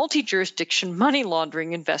of a multi-jurisdiction money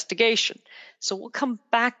laundering investigation. So we'll come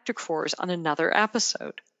back to Crores on another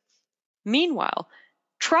episode. Meanwhile,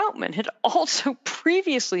 Troutman had also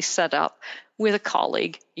previously set up with a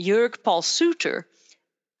colleague, Jörg Paul Suter,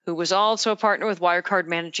 who was also a partner with Wirecard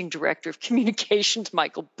Managing Director of Communications,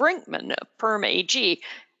 Michael Brinkman of Perm AG.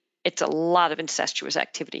 It's a lot of incestuous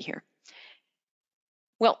activity here.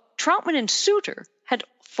 Well, Troutman and Suter had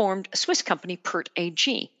formed a Swiss company, Pert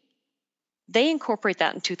AG. They incorporate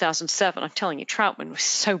that in 2007. I'm telling you, Troutman was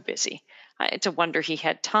so busy. It's a wonder he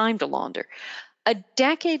had time to launder. A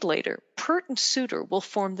decade later, Pert and Suter will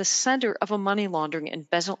form the center of a money laundering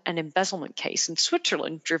and embezzlement case in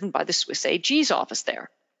Switzerland, driven by the Swiss AG's office there.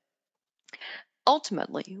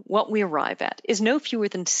 Ultimately, what we arrive at is no fewer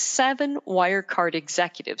than 7 Wirecard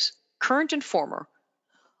executives, current and former,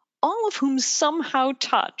 all of whom somehow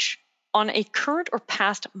touch on a current or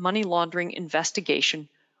past money laundering investigation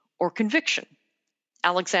or conviction.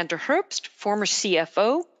 Alexander Herbst, former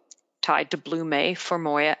CFO, tied to Blue May,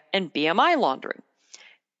 Formoya, and BMI laundering.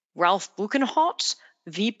 Ralph Buchenholz,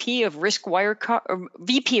 VP of Risk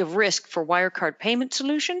for Wirecard Payment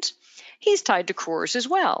Solutions, he's tied to Crores as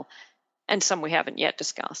well, and some we haven't yet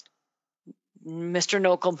discussed. Mr.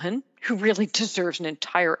 Nokelman, who really deserves an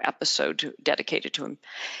entire episode dedicated to him,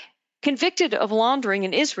 convicted of laundering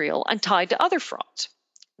in Israel and tied to other frauds.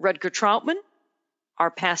 Rutger Troutman, our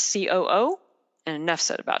past COO, and enough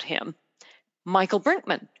said about him. Michael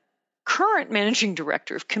Brinkman, current managing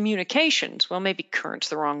director of communications. Well, maybe current's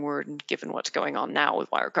the wrong word, given what's going on now with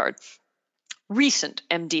Wirecard. Recent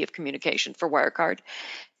MD of communication for Wirecard,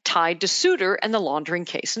 tied to Suter and the laundering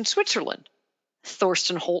case in Switzerland.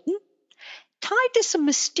 Thorsten Holten, tied to some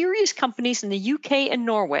mysterious companies in the UK and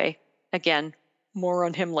Norway. Again, more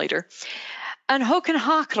on him later. And Håkon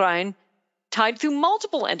Haakrein tied through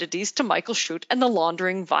multiple entities to Michael Schutt and the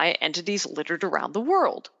laundering via entities littered around the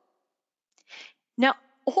world. Now,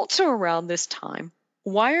 also around this time,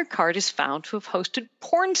 Wirecard is found to have hosted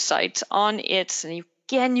porn sites on its, and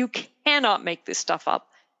again, you cannot make this stuff up,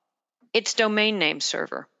 its domain name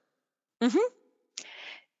server.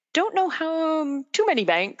 Don't know how too many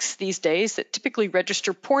banks these days that typically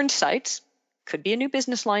register porn sites. Could be a new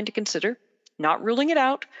business line to consider. Not ruling it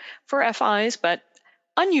out for FIs, but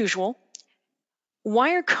unusual.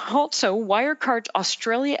 Wirecard's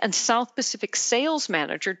Australia and South Pacific sales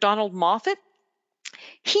manager, Donald Moffat,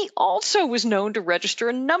 he also was known to register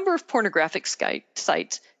a number of pornographic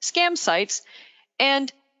sites, scam sites,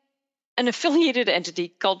 and an affiliated entity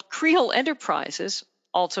called Creel Enterprises,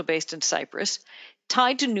 also based in Cyprus,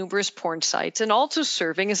 tied to numerous porn sites and also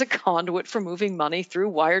serving as a conduit for moving money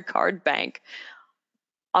through Wirecard Bank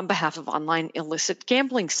on behalf of online illicit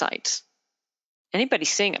gambling sites. Anybody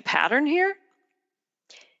seeing a pattern here?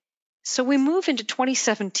 So we move into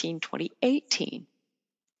 2017, 2018.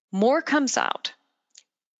 More comes out.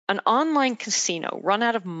 An online casino run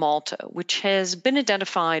out of Malta, which has been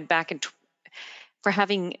identified for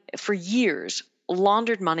having for years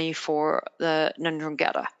laundered money for the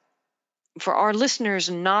 'Ndrangheta. For our listeners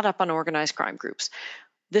not up on organized crime groups,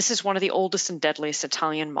 this is one of the oldest and deadliest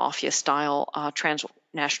Italian mafia-style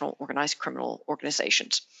transnational organized criminal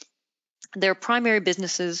organizations. Their primary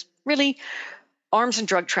businesses, really, arms and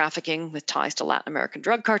drug trafficking with ties to Latin American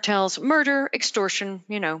drug cartels, murder, extortion,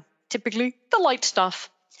 typically the light stuff.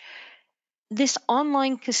 This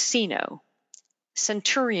online casino,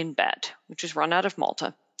 Centurion Bet, which is run out of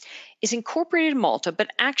Malta, is incorporated in Malta,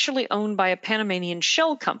 but actually owned by a Panamanian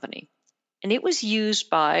shell company. And it was used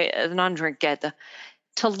by the 'Ndrangheta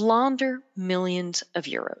to launder millions of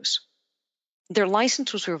euros. Their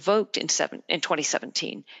license was revoked in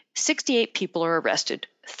 2017. 68 people are arrested.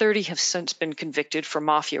 30 have since been convicted for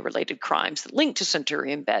mafia-related crimes that link to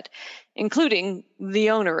Centurion Bet, including the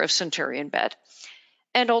owner of Centurion Bet,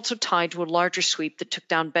 and also tied to a larger sweep that took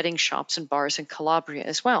down betting shops and bars in Calabria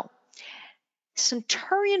as well.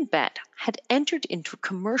 Centurion Bet had entered into a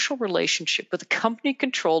commercial relationship with a company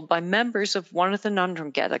controlled by members of one of the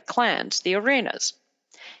 'Ndrangheta clans, the Arenas.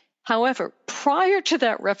 However, prior to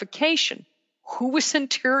that revocation, who was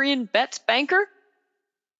Centurion Bet's banker?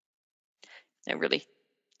 Now, really,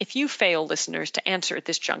 if you fail, listeners, to answer at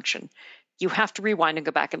this junction, you have to rewind and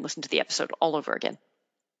go back and listen to the episode all over again.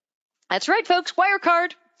 That's right, folks,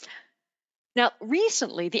 Wirecard. Now,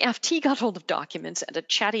 recently, the FT got hold of documents and a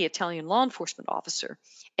chatty Italian law enforcement officer,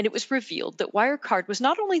 and it was revealed that Wirecard was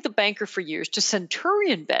not only the banker for years to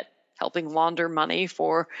Centurion Bet, helping launder money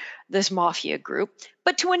for this mafia group,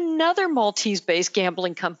 but to another Maltese-based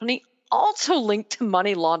gambling company also linked to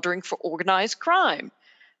money laundering for organized crime.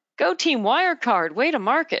 Go Team Wirecard, way to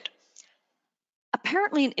market.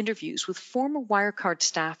 Apparently, in interviews with former Wirecard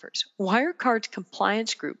staffers, Wirecard's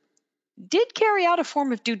compliance group did carry out a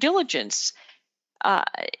form of due diligence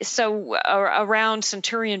around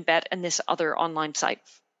Centurion Bet and this other online site.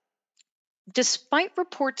 Despite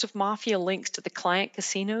reports of mafia links to the client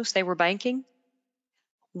casinos they were banking,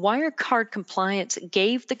 Wirecard compliance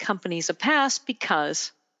gave the companies a pass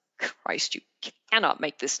because, Christ, you cannot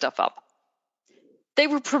make this stuff up. They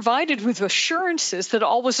were provided with assurances that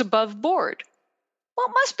all was above board. Well,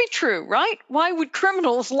 it must be true, right? Why would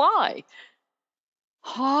criminals lie?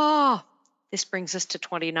 This brings us to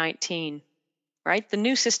 2019, right? The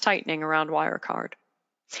noose is tightening around Wirecard.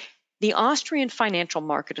 The Austrian Financial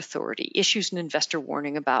Market Authority issues an investor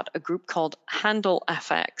warning about a group called Handel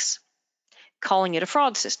FX, calling it a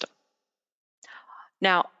fraud system.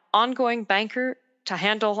 Now, ongoing banker to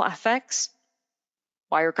Handel FX,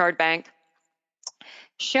 Wirecard Bank,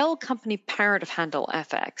 shell company parent of Handel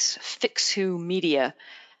FX, Fixu Media,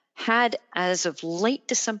 had, as of late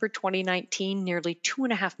December 2019, nearly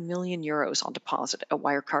 2.5 million euros on deposit at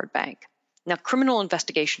Wirecard Bank. Now, criminal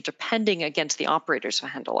investigations are pending against the operators of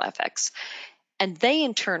Handel FX, and they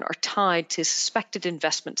in turn are tied to suspected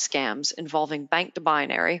investment scams involving Bank to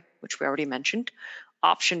Binary, which we already mentioned,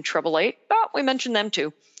 Option 888, but we mentioned them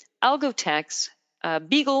too, Algotex,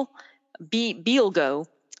 Beagle,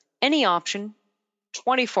 Any Option,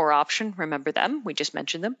 24 Option, remember them, we just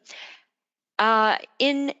mentioned them,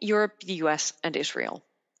 in Europe, the US, and Israel.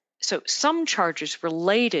 So some charges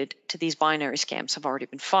related to these binary scams have already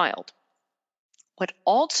been filed. What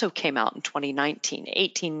also came out in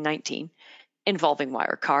 2019, involving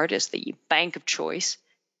Wirecard as the bank of choice,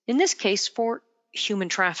 in this case for human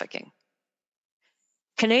trafficking.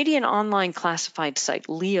 Canadian online classified site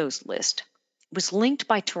Leo's List was linked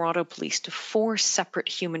by Toronto police to 4 separate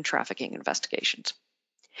human trafficking investigations.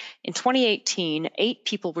 In 2018, 8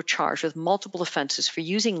 people were charged with multiple offenses for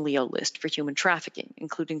using Leo List for human trafficking,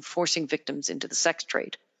 including forcing victims into the sex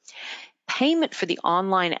trade. Payment for the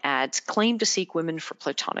online ads claimed to seek women for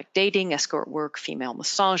platonic dating, escort work, female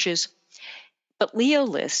massages. But Leo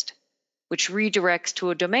List, which redirects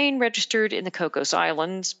to a domain registered in the Cocos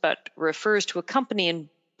Islands but refers to a company in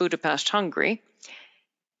Budapest, Hungary,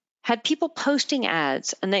 had people posting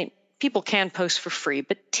ads, and people can post for free,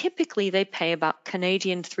 but typically they pay about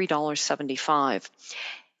Canadian $3.75,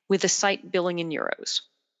 with the site billing in euros.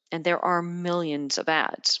 And there are millions of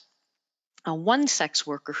ads. One sex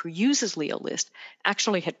worker who uses Leo List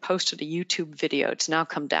actually had posted a YouTube video, it's now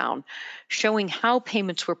come down, showing how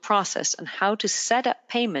payments were processed and how to set up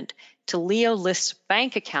payment to Leo List's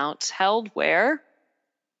bank accounts held where?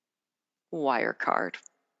 Wirecard.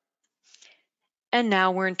 And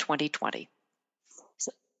now we're in 2020.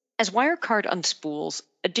 So, as Wirecard unspools,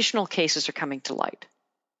 additional cases are coming to light.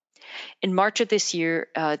 In March of this year,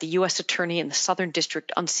 the U.S. attorney in the Southern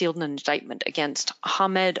District unsealed an indictment against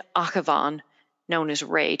Ahmed Akavan, known as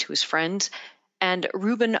Ray to his friends, and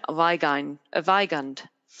Ruben Weigand.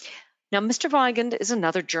 Now, Mr. Weigand is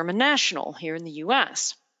another German national here in the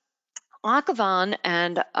U.S. Akavan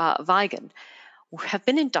and Weigand have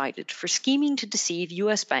been indicted for scheming to deceive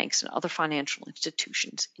U.S. banks and other financial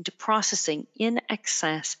institutions into processing in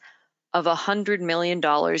excess of $100 million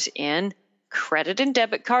in credit and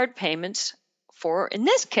debit card payments for, in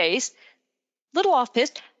this case, little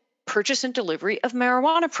off-piste, purchase and delivery of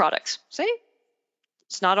marijuana products. See?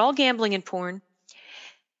 It's not all gambling and porn.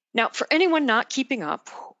 Now, for anyone not keeping up,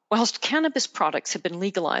 whilst cannabis products have been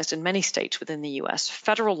legalized in many states within the U.S.,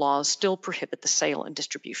 federal laws still prohibit the sale and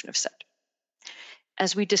distribution of said.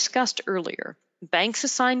 As we discussed earlier, banks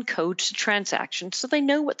assign codes to transactions so they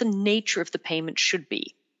know what the nature of the payment should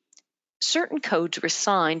be. Certain codes are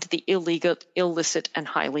assigned to the illegal, illicit, and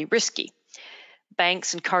highly risky.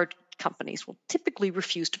 Banks and card companies will typically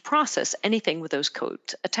refuse to process anything with those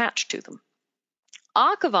codes attached to them.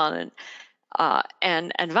 Akavan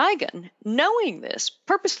and Weigand, knowing this,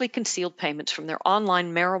 purposely concealed payments from their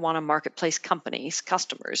online marijuana marketplace companies'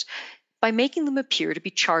 customers by making them appear to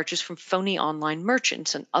be charges from phony online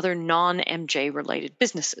merchants and other non-MJ related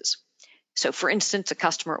businesses. So, for instance, a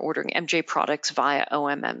customer ordering MJ products via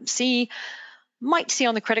OMMC might see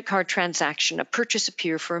on the credit card transaction a purchase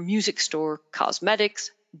appear for a music store,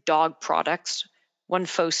 cosmetics, dog products. One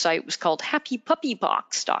faux site was called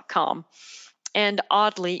happypuppybox.com, and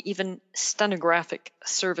oddly, even stenographic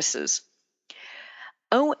services.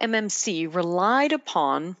 OMMC relied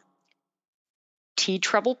upon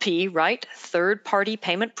TPP, right, third-party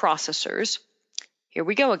payment processors, here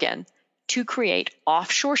we go again, to create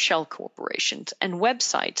offshore shell corporations and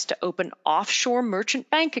websites to open offshore merchant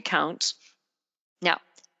bank accounts. Now,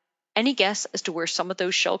 any guess as to where some of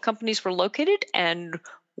those shell companies were located and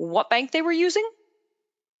what bank they were using?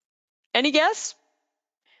 Any guess?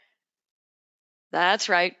 That's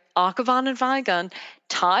right. Akavan and Weigand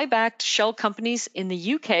tie back to shell companies in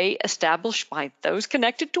the UK established by those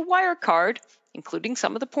connected to Wirecard, including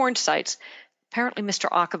some of the porn sites. Apparently, Mr.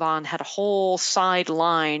 Akavan had a whole side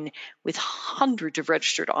line with hundreds of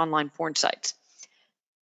registered online porn sites.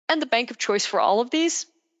 And the bank of choice for all of these?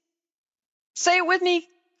 Say it with me,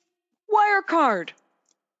 Wirecard.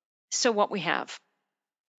 So what we have?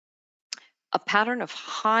 A pattern of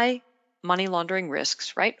high money laundering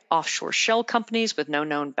risks, right? Offshore shell companies with no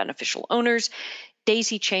known beneficial owners,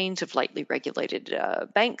 daisy chains of lightly regulated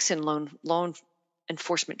banks in loan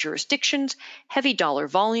enforcement jurisdictions, heavy dollar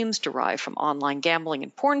volumes derived from online gambling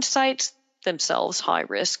and porn sites, themselves high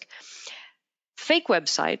risk, fake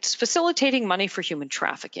websites facilitating money for human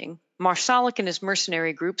trafficking, Marsalik and his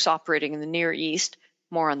mercenary groups operating in the Near East,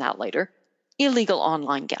 more on that later, illegal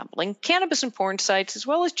online gambling, cannabis and porn sites, as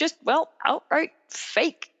well as just, outright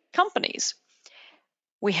fake companies.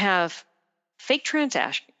 We have fake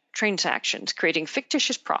transactions creating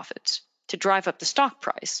fictitious profits to drive up the stock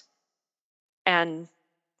price. And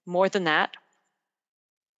more than that,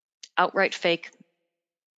 outright fake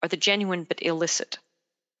are the genuine but illicit,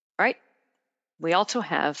 right? We also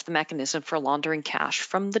have the mechanism for laundering cash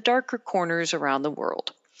from the darker corners around the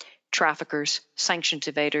world. Traffickers, sanctions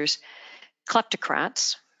evaders,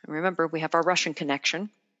 kleptocrats. Remember, we have our Russian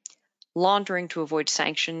connection. Laundering to avoid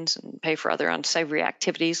sanctions and pay for other unsavory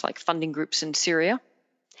activities like funding groups in Syria.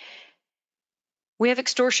 We have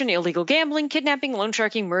extortion, illegal gambling, kidnapping, loan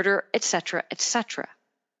sharking, murder, etc., etc.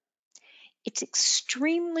 It's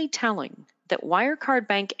extremely telling that Wirecard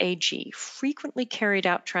Bank AG frequently carried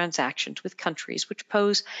out transactions with countries which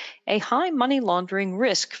pose a high money laundering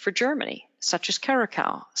risk for Germany, such as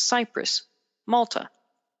Curacao, Cyprus, Malta.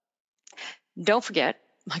 Don't forget,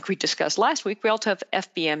 like we discussed last week, we also have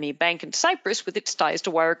FBME Bank in Cyprus with its ties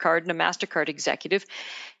to Wirecard and a MasterCard executive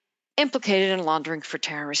implicated in laundering for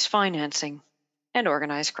terrorist financing and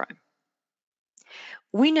organized crime.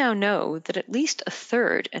 We now know that at least a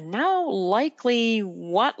third, and now likely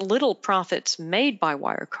what little profits made by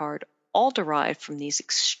Wirecard, all derived from these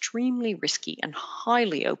extremely risky and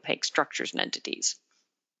highly opaque structures and entities.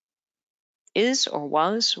 Is or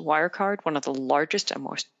was Wirecard one of the largest and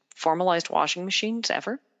most formalized washing machines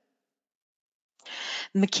ever?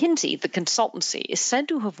 McKinsey, the consultancy, is said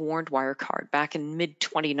to have warned Wirecard back in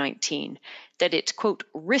mid-2019 that its, quote,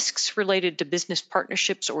 risks related to business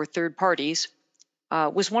partnerships or third parties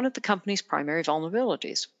was one of the company's primary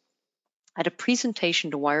vulnerabilities. At a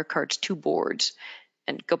presentation to Wirecard's two boards,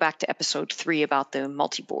 and go back to episode 3 about the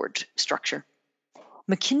multi-board structure,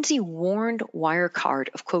 McKinsey warned Wirecard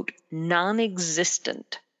of, quote,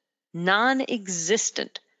 non-existent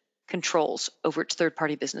controls over its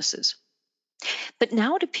third-party businesses. But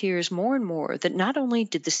now it appears more and more that not only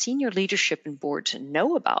did the senior leadership and boards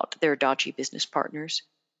know about their dodgy business partners,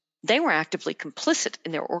 they were actively complicit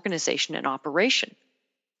in their organization and operation.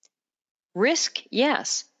 Risk,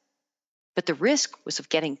 yes, but the risk was of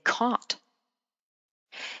getting caught.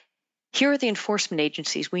 Here are the enforcement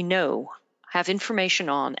agencies we know have information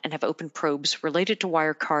on and have opened probes related to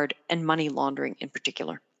Wirecard and money laundering in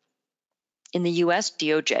particular. In the U.S.,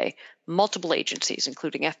 DOJ, multiple agencies,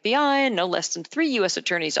 including FBI and no less than 3 U.S.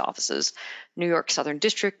 attorneys' offices, New York Southern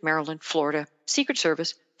District, Maryland, Florida, Secret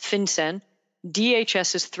Service, FinCEN,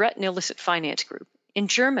 DHS's Threat and Illicit Finance Group. In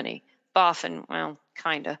Germany, BaFin, well,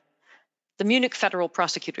 kinda. The Munich Federal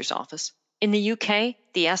Prosecutor's Office. In the UK,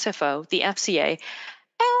 the SFO, the FCA,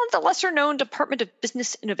 and the lesser-known Department of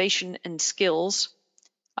Business Innovation and Skills,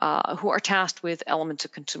 who are tasked with elements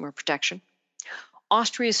of consumer protection.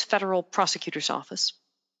 Austria's Federal Prosecutor's Office,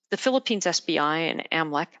 the Philippines SBI and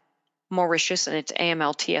AMLEC, Mauritius and its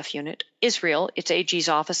AMLTF unit, Israel, its AG's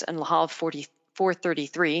office and Lahav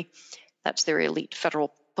 433, that's their elite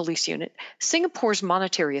federal police unit, Singapore's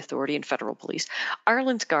Monetary Authority and Federal Police,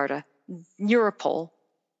 Ireland's Garda, Europol,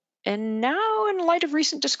 and now, in light of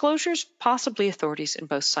recent disclosures, possibly authorities in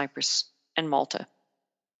both Cyprus and Malta.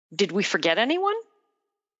 Did we forget anyone?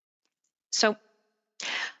 So,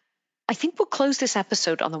 I think we'll close this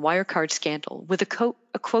episode on the Wirecard scandal with a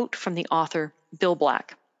quote from the author Bill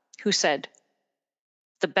Black, who said,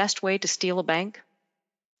 "The best way to steal a bank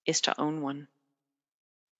is to own one."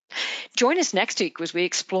 Join us next week as we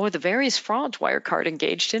explore the various frauds Wirecard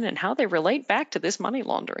engaged in and how they relate back to this money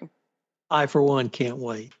laundering. I, for one, can't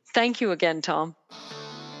wait. Thank you again, Tom.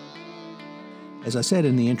 As I said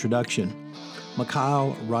in the introduction,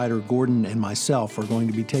 Mikhail, Ryder, Gordon, and myself are going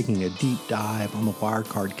to be taking a deep dive on the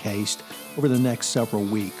Wirecard case over the next several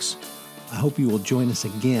weeks. I hope you will join us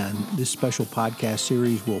again. This special podcast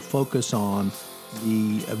series will focus on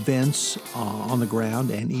the events on the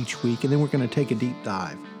ground and each week, and then we're going to take a deep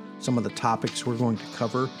dive. Some of the topics we're going to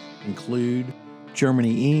cover include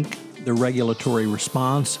Germany Inc., the regulatory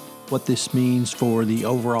response, what this means for the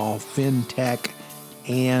overall fintech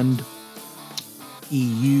and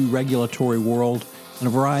EU regulatory world, and a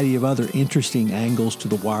variety of other interesting angles to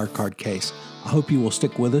the Wirecard case. I hope you will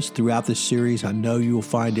stick with us throughout this series. I know you will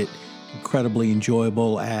find it incredibly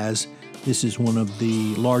enjoyable, as this is one of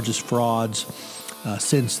the largest frauds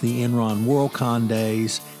since the Enron WorldCon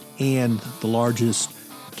days and the largest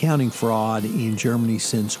accounting fraud in Germany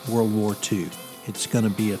since World War II. It's going to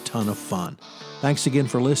be a ton of fun. Thanks again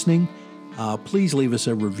for listening. Please leave us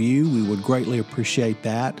a review. We would greatly appreciate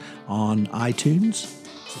that on iTunes.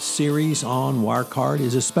 The series on Wirecard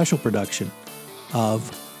is a special production of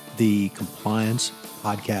the Compliance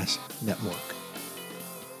Podcast Network.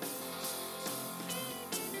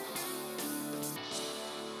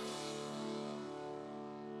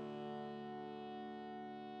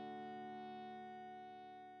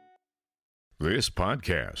 This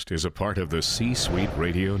podcast is a part of the C-Suite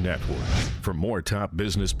Radio Network. For more top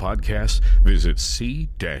business podcasts, visit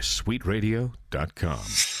c-suiteradio.com.